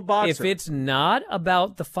skilled boxer? If it's not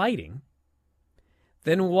about the fighting,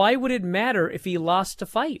 then why would it matter if he lost to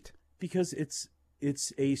fight? Because it's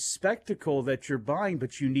a spectacle that you're buying,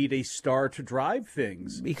 but you need a star to drive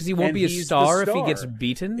things. Because he won't be a star if he gets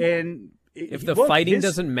beaten? And if the fighting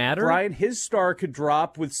doesn't matter? Brian, his star could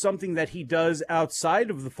drop with something that he does outside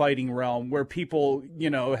of the fighting realm where people,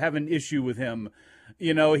 have an issue with him.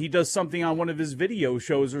 He does something on one of his video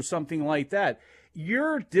shows or something like that.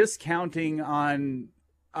 You're discounting on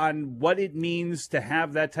what it means to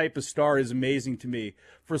have that type of star is amazing to me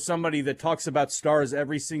for somebody that talks about stars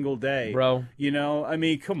every single day. Bro. I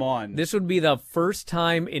mean, come on. This would be the first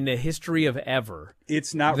time in the history of ever.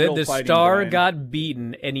 It's not that real the fighting, star Brian. got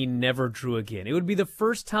beaten and he never drew again. It would be the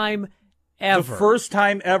first time ever. The first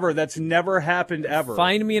time ever. That's never happened ever.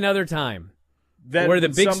 Find me another time. Where the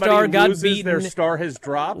big star got beaten, their star has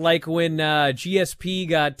dropped. Like when GSP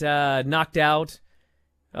got knocked out.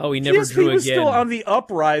 Oh, he never drew again. GSP was still on the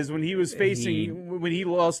uprise when he was when he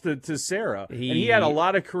lost to Sarah, and he had a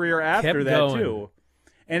lot of career after that going. too.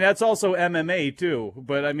 And that's also MMA too.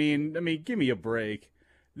 But I mean, give me a break.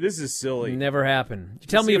 This is silly. Never happened. You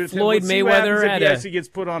tell me if Floyd Mayweather gets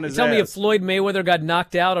put on his tell ass. me if Floyd Mayweather got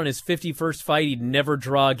knocked out on his 51st fight, he'd never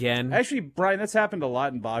draw again. Actually, Brian, that's happened a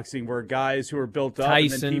lot in boxing where guys who are built up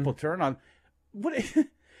Tyson. and then people turn on.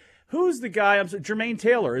 Who's the guy? Jermaine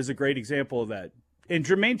Taylor is a great example of that. And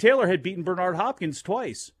Jermaine Taylor had beaten Bernard Hopkins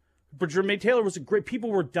twice. But Jermaine Taylor was a great... People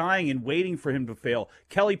were dying and waiting for him to fail.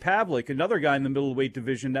 Kelly Pavlik, another guy in the middleweight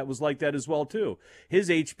division that was like that as well, too. His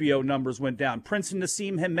HBO numbers went down. Prince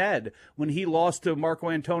Nassim Hamed, when he lost to Marco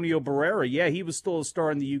Antonio Barrera, yeah, he was still a star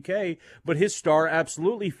in the UK, but his star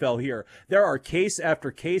absolutely fell here. There are case after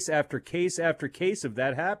case after case after case of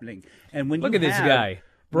that happening. And when Look at this guy.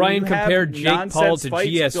 Brian compared Jake Paul to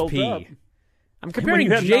GSP. I'm comparing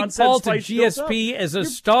Jake Paul to GSP as a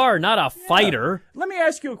star, not a fighter. Let me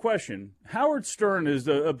ask you a question. Howard Stern is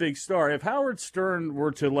a big star. If Howard Stern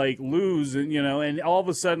were to lose and all of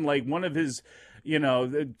a sudden one of his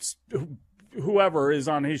whoever is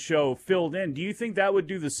on his show filled in, do you think that would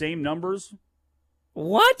do the same numbers?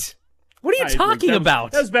 What? What are you talking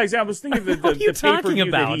about? That was bad example. I was thinking of the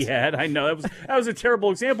pay-per-view that he had. I know that was a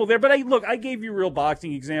terrible example there. But I gave you real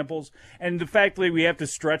boxing examples, and the fact that we have to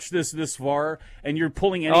stretch this far, and you're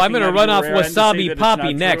pulling anything. I'm going to run off Wasabi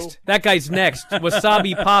Poppy next. That guy's next.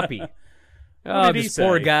 Wasabi Poppy. Oh, this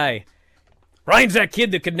poor guy. Brian's that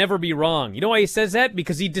kid that could never be wrong. You know why he says that?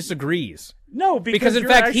 Because he disagrees. No, because in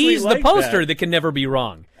fact he's the poster that can never be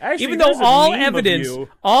wrong. Actually, even though all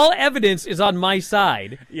evidence is on my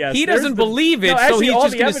side, he doesn't believe it, so he's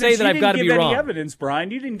just going to say that I've got to be wrong. You didn't give any evidence,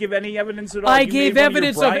 Brian. You didn't give any evidence at all. I gave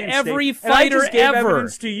evidence of every fighter ever.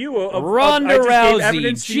 Evidence to you Ronda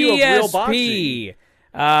Rousey,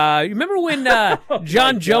 GSP. Remember when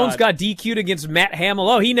John Jones got DQ'd against Matt Hamill?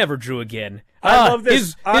 Oh, he never drew again. I love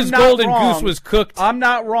this. His golden goose was cooked. I'm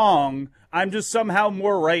not wrong. I'm just somehow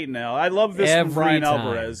more right now. I love this from Bryan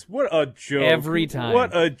Alvarez. What a joke. Every time.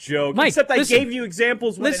 What a joke. Mike, Except I gave you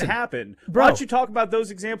examples when it happened. Bro, why don't you talk about those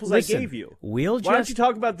examples I gave you? Why don't you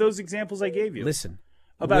talk about those examples I gave you? Listen.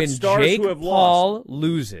 About when stars Jake who have Paul lost.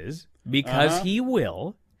 loses, because he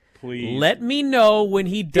will, please let me know when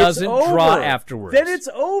he doesn't draw afterwards. Then it's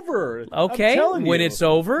over. Okay, I'm when you. it's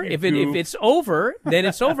over, if it's over, then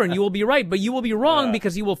it's over, and you will be right. But you will be wrong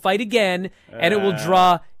because he will fight again, and it will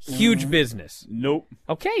draw huge business. Nope.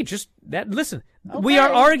 Okay, just that. Listen, we are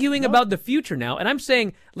arguing about the future now, and I'm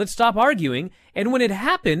saying let's stop arguing, and when it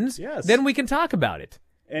happens, then we can talk about it.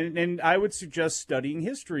 And I would suggest studying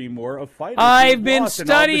history more of fighters. I've been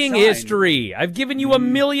studying history. I've given you a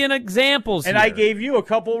million examples and here. I gave you a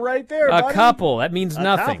couple right there, A couple. That means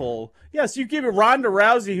nothing. A couple. Yes, you give it Ronda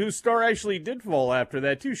Rousey, whose star actually did fall after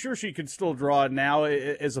that, too. Sure, she could still draw now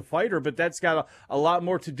as a fighter, but that's got a lot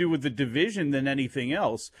more to do with the division than anything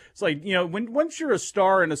else. It's like, once you're a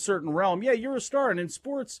star in a certain realm, you're a star. And in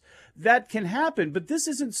sports, that can happen. But this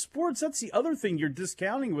isn't sports. That's the other thing you're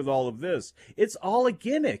discounting with all of this. It's all a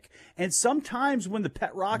gimmick. And sometimes when the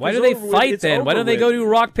pet rock Why is do they over fight with, then? Why don't they go do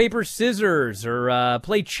rock, paper, scissors or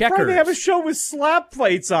play checkers? Right, they have a show with slap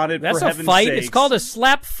fights on it, That's for a heaven's fight. sakes. It's called a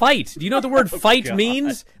slap fight. Do you know what the word fight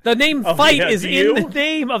means? The name fight is in the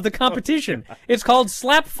name of the competition. It's called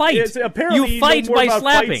slap fight. Apparently you fight know more by about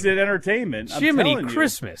slapping. Fights than entertainment. Jiminy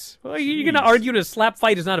Christmas. Well, you're going to argue that a slap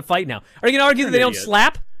fight is not a fight now. Are you going to argue that they don't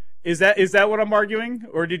slap? Is that what I'm arguing,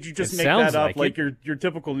 or did you just make that up like your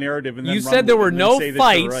typical narrative? And then you said there were no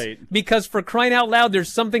fights right. because, for crying out loud,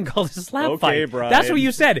 there's something called a slap fight. Okay, Brian. That's what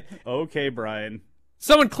you said. Okay, Brian.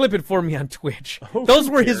 Someone clip it for me on Twitch. Those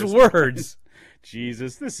were his words.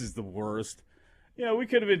 Jesus, this is the worst. We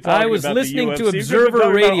could have been talking about I was the listening UFC. to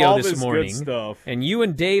Observer Radio this good morning, stuff. and you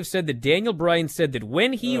and Dave said that Daniel Bryan said that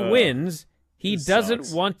when he wins, he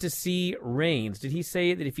doesn't want to see Reigns. Did he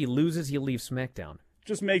say that if he loses, he'll leave SmackDown?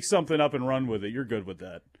 Just make something up and run with it. You're good with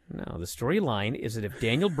that. No, the storyline is that if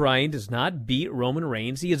Daniel Bryan does not beat Roman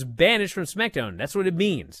Reigns, he is banished from SmackDown. That's what it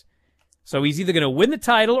means. So he's either going to win the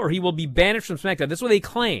title or he will be banished from SmackDown. That's what they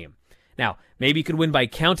claim. Now, maybe he could win by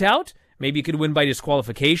countout. Maybe he could win by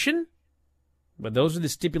disqualification. But those are the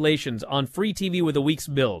stipulations on free TV with a week's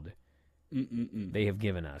build they have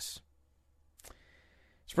given us.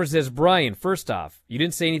 This person says, Brian, first off, you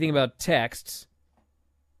didn't say anything about texts.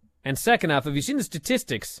 And second off, have you seen the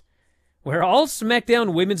statistics where all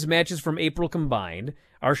SmackDown women's matches from April combined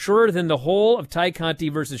are shorter than the whole of Ty Conti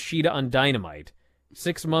versus Shida on Dynamite?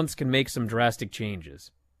 6 months can make some drastic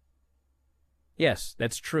changes. Yes,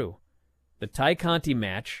 that's true. The Ty Conti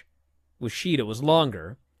match with Shida was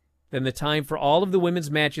longer than the time for all of the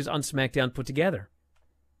women's matches on SmackDown put together.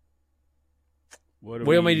 What do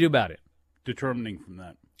you want me to do about it? Determining from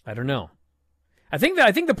that. I don't know. I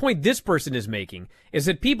think the point this person is making is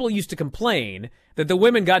that people used to complain that the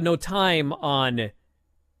women got no time on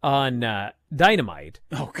Dynamite,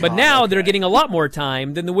 but now they're getting a lot more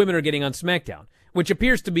time than the women are getting on SmackDown, which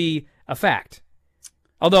appears to be a fact.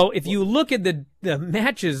 Although, if you look at the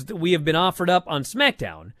matches that we have been offered up on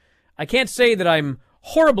SmackDown, I can't say that I'm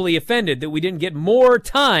horribly offended that we didn't get more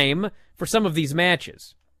time for some of these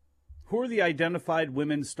matches. Who are the identified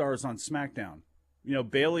women's stars on SmackDown?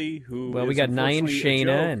 Bailey, who we got Nia and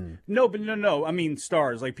Shayna and no. I mean,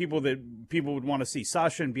 stars like people that people would want to see.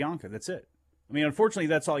 Sasha and Bianca. That's it. I mean, unfortunately,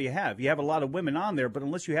 that's all you have. You have a lot of women on there, but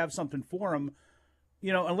unless you have something for them,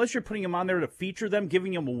 unless you're putting them on there to feature them,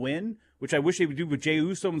 giving them a win, which I wish they would do with Jey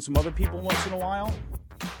Uso and some other people once in a while.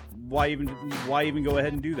 Why even go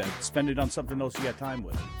ahead and do that? Spend it on something else you got time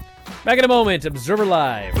with. Back in a moment, Observer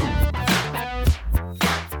Live.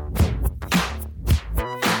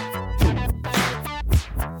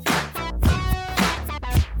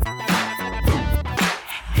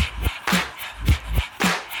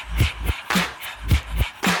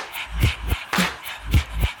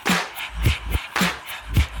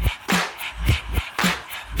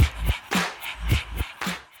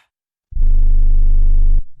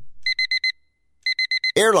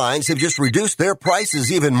 airlines have just reduced their prices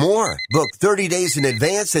even more. Book 30 days in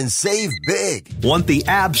advance and save big. Want the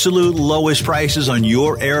absolute lowest prices on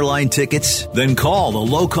your airline tickets? Then call the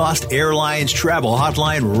Low Cost Airlines Travel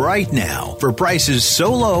Hotline right now. For prices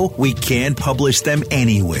so low, we can't publish them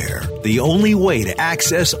anywhere. The only way to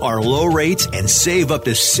access our low rates and save up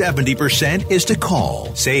to 70% is to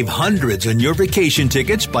call. Save hundreds on your vacation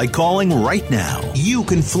tickets by calling right now. You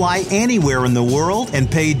can fly anywhere in the world and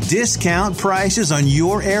pay discount prices on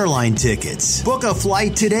your airline tickets. Book a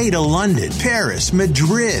flight today to London, Paris,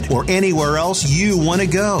 Madrid, or anywhere else you want to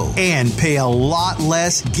go. And pay a lot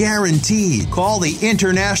less guaranteed. Call the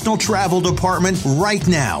International Travel Department right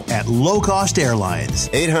now at Low Cost Airlines.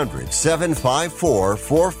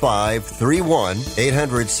 800-754-4531.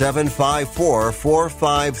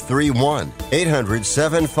 800-754-4531.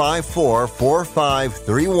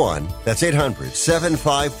 800-754-4531. That's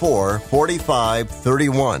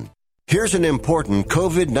 800-754-4531. Here's an important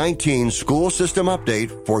COVID-19 school system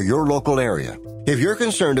update for your local area. If you're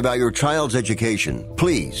concerned about your child's education,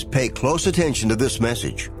 please pay close attention to this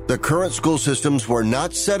message. The current school systems were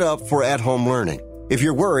not set up for at-home learning. If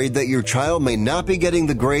you're worried that your child may not be getting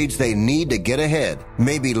the grades they need to get ahead,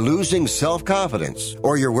 may be losing self-confidence,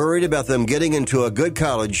 or you're worried about them getting into a good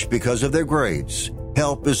college because of their grades,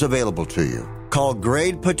 help is available to you. Call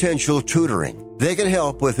Grade Potential Tutoring. They can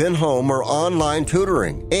help with in-home or online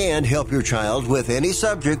tutoring and help your child with any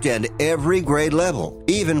subject and every grade level,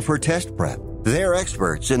 even for test prep. They're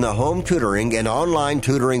experts in the home tutoring and online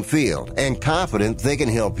tutoring field and confident they can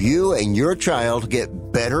help you and your child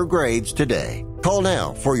get better grades today. Call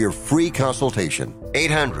now for your free consultation.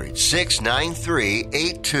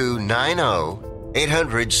 800-693-8290.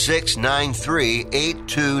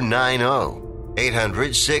 800-693-8290.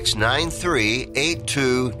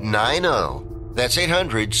 800-693-8290. That's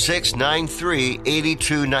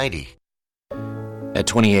 800-693-8290. At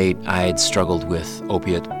 28, I had struggled with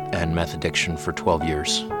opiate and meth addiction for 12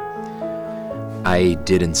 years. I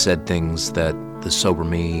did and said things that the sober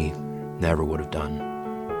me never would have done.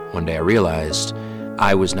 One day I realized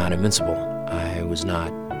I was not invincible. I was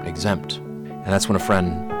not exempt. And that's when a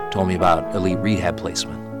friend told me about Elite Rehab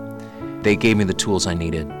Placement. They gave me the tools I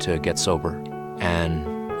needed to get sober, and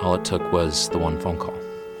all it took was the one phone call.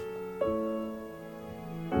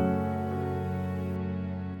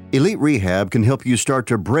 Elite Rehab can help you start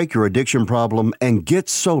to break your addiction problem and get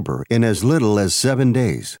sober in as little as 7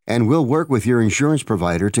 days. And we'll work with your insurance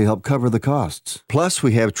provider to help cover the costs. Plus,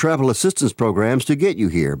 we have travel assistance programs to get you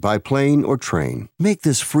here by plane or train. Make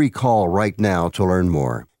this free call right now to learn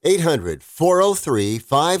more.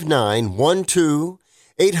 800-403-5912.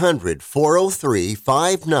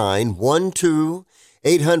 800-403-5912.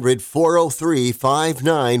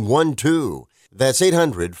 800-403-5912. That's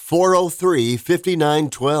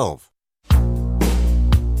 800-403-5912.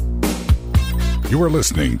 You are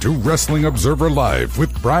listening to Wrestling Observer Live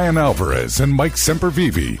with Bryan Alvarez and Mike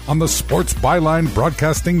Sempervive on the Sports Byline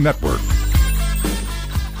Broadcasting Network.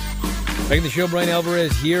 Back in the show, Bryan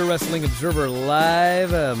Alvarez here, Wrestling Observer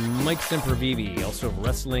Live. Mike Sempervive, also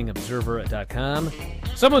WrestlingObserver.com.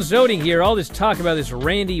 Someone's noting here, all this talk about this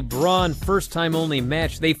Randy Braun first-time only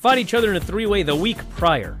match. They fought each other in a three-way the week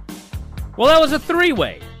prior. Well, that was a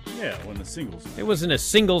three-way. Yeah, it wasn't a singles match. It wasn't a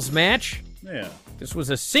singles match. Yeah. This was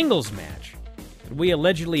a singles match that we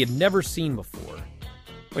allegedly had never seen before,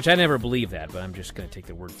 which I never believed that, but I'm just going to take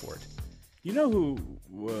their word for it. You know who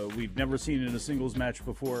we've never seen in a singles match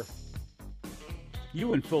before?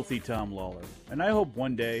 You and Filthy Tom Lawler. And I hope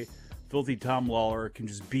one day Filthy Tom Lawler can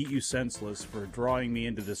just beat you senseless for drawing me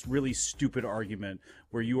into this really stupid argument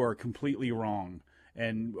where you are completely wrong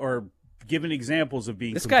or giving examples of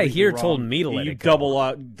being this guy here wrong. Told me to let it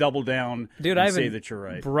go. Double down, dude, and I say that you're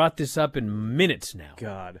right. Brought this up in minutes now.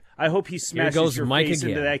 God, I hope he smashes your face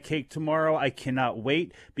into that cake tomorrow. I cannot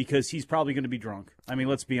wait because he's probably going to be drunk. I mean,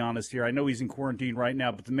 let's be honest here. I know he's in quarantine right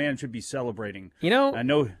now, but the man should be celebrating. You know, I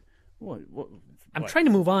know. I'm trying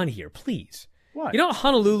to move on here, please. What? You know what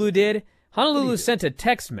Honolulu did? Honolulu sent a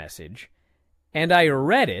text message, and I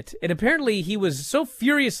read it, and apparently he was so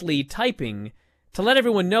furiously typing to let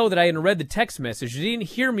everyone know that I hadn't read the text message. He didn't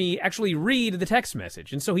hear me actually read the text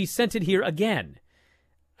message, and so he sent it here again.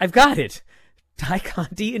 I've got it. Ty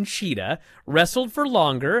Conti and Shida wrestled for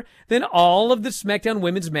longer than all of the SmackDown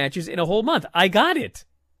women's matches in a whole month. I got it.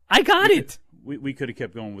 We could have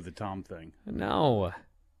kept going with the Tom thing. No.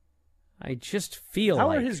 I just feel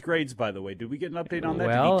How are his grades, by the way? Did we get an update on that?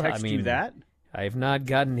 Well, Did he text you that? I have not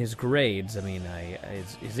gotten his grades. I mean,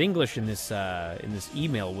 his English in this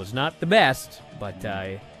email was not the best, but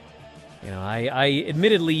I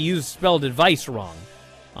admittedly spelled advice wrong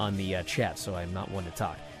on the chat, so I'm not one to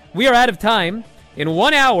talk. We are out of time. In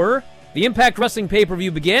 1 hour, the Impact Wrestling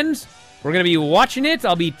pay-per-view begins. We're going to be watching it.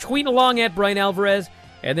 I'll be tweeting along at Bryan Alvarez.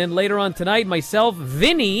 And then later on tonight, myself,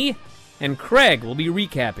 Vinny, and Craig will be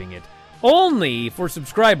recapping it. Only for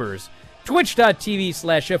subscribers.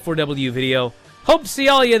 Twitch.tv/F4W video. Hope to see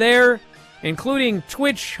all you there, including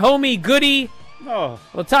Twitch homie Goody. Oh.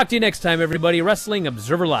 We'll talk to you next time, everybody. Wrestling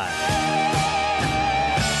Observer Live.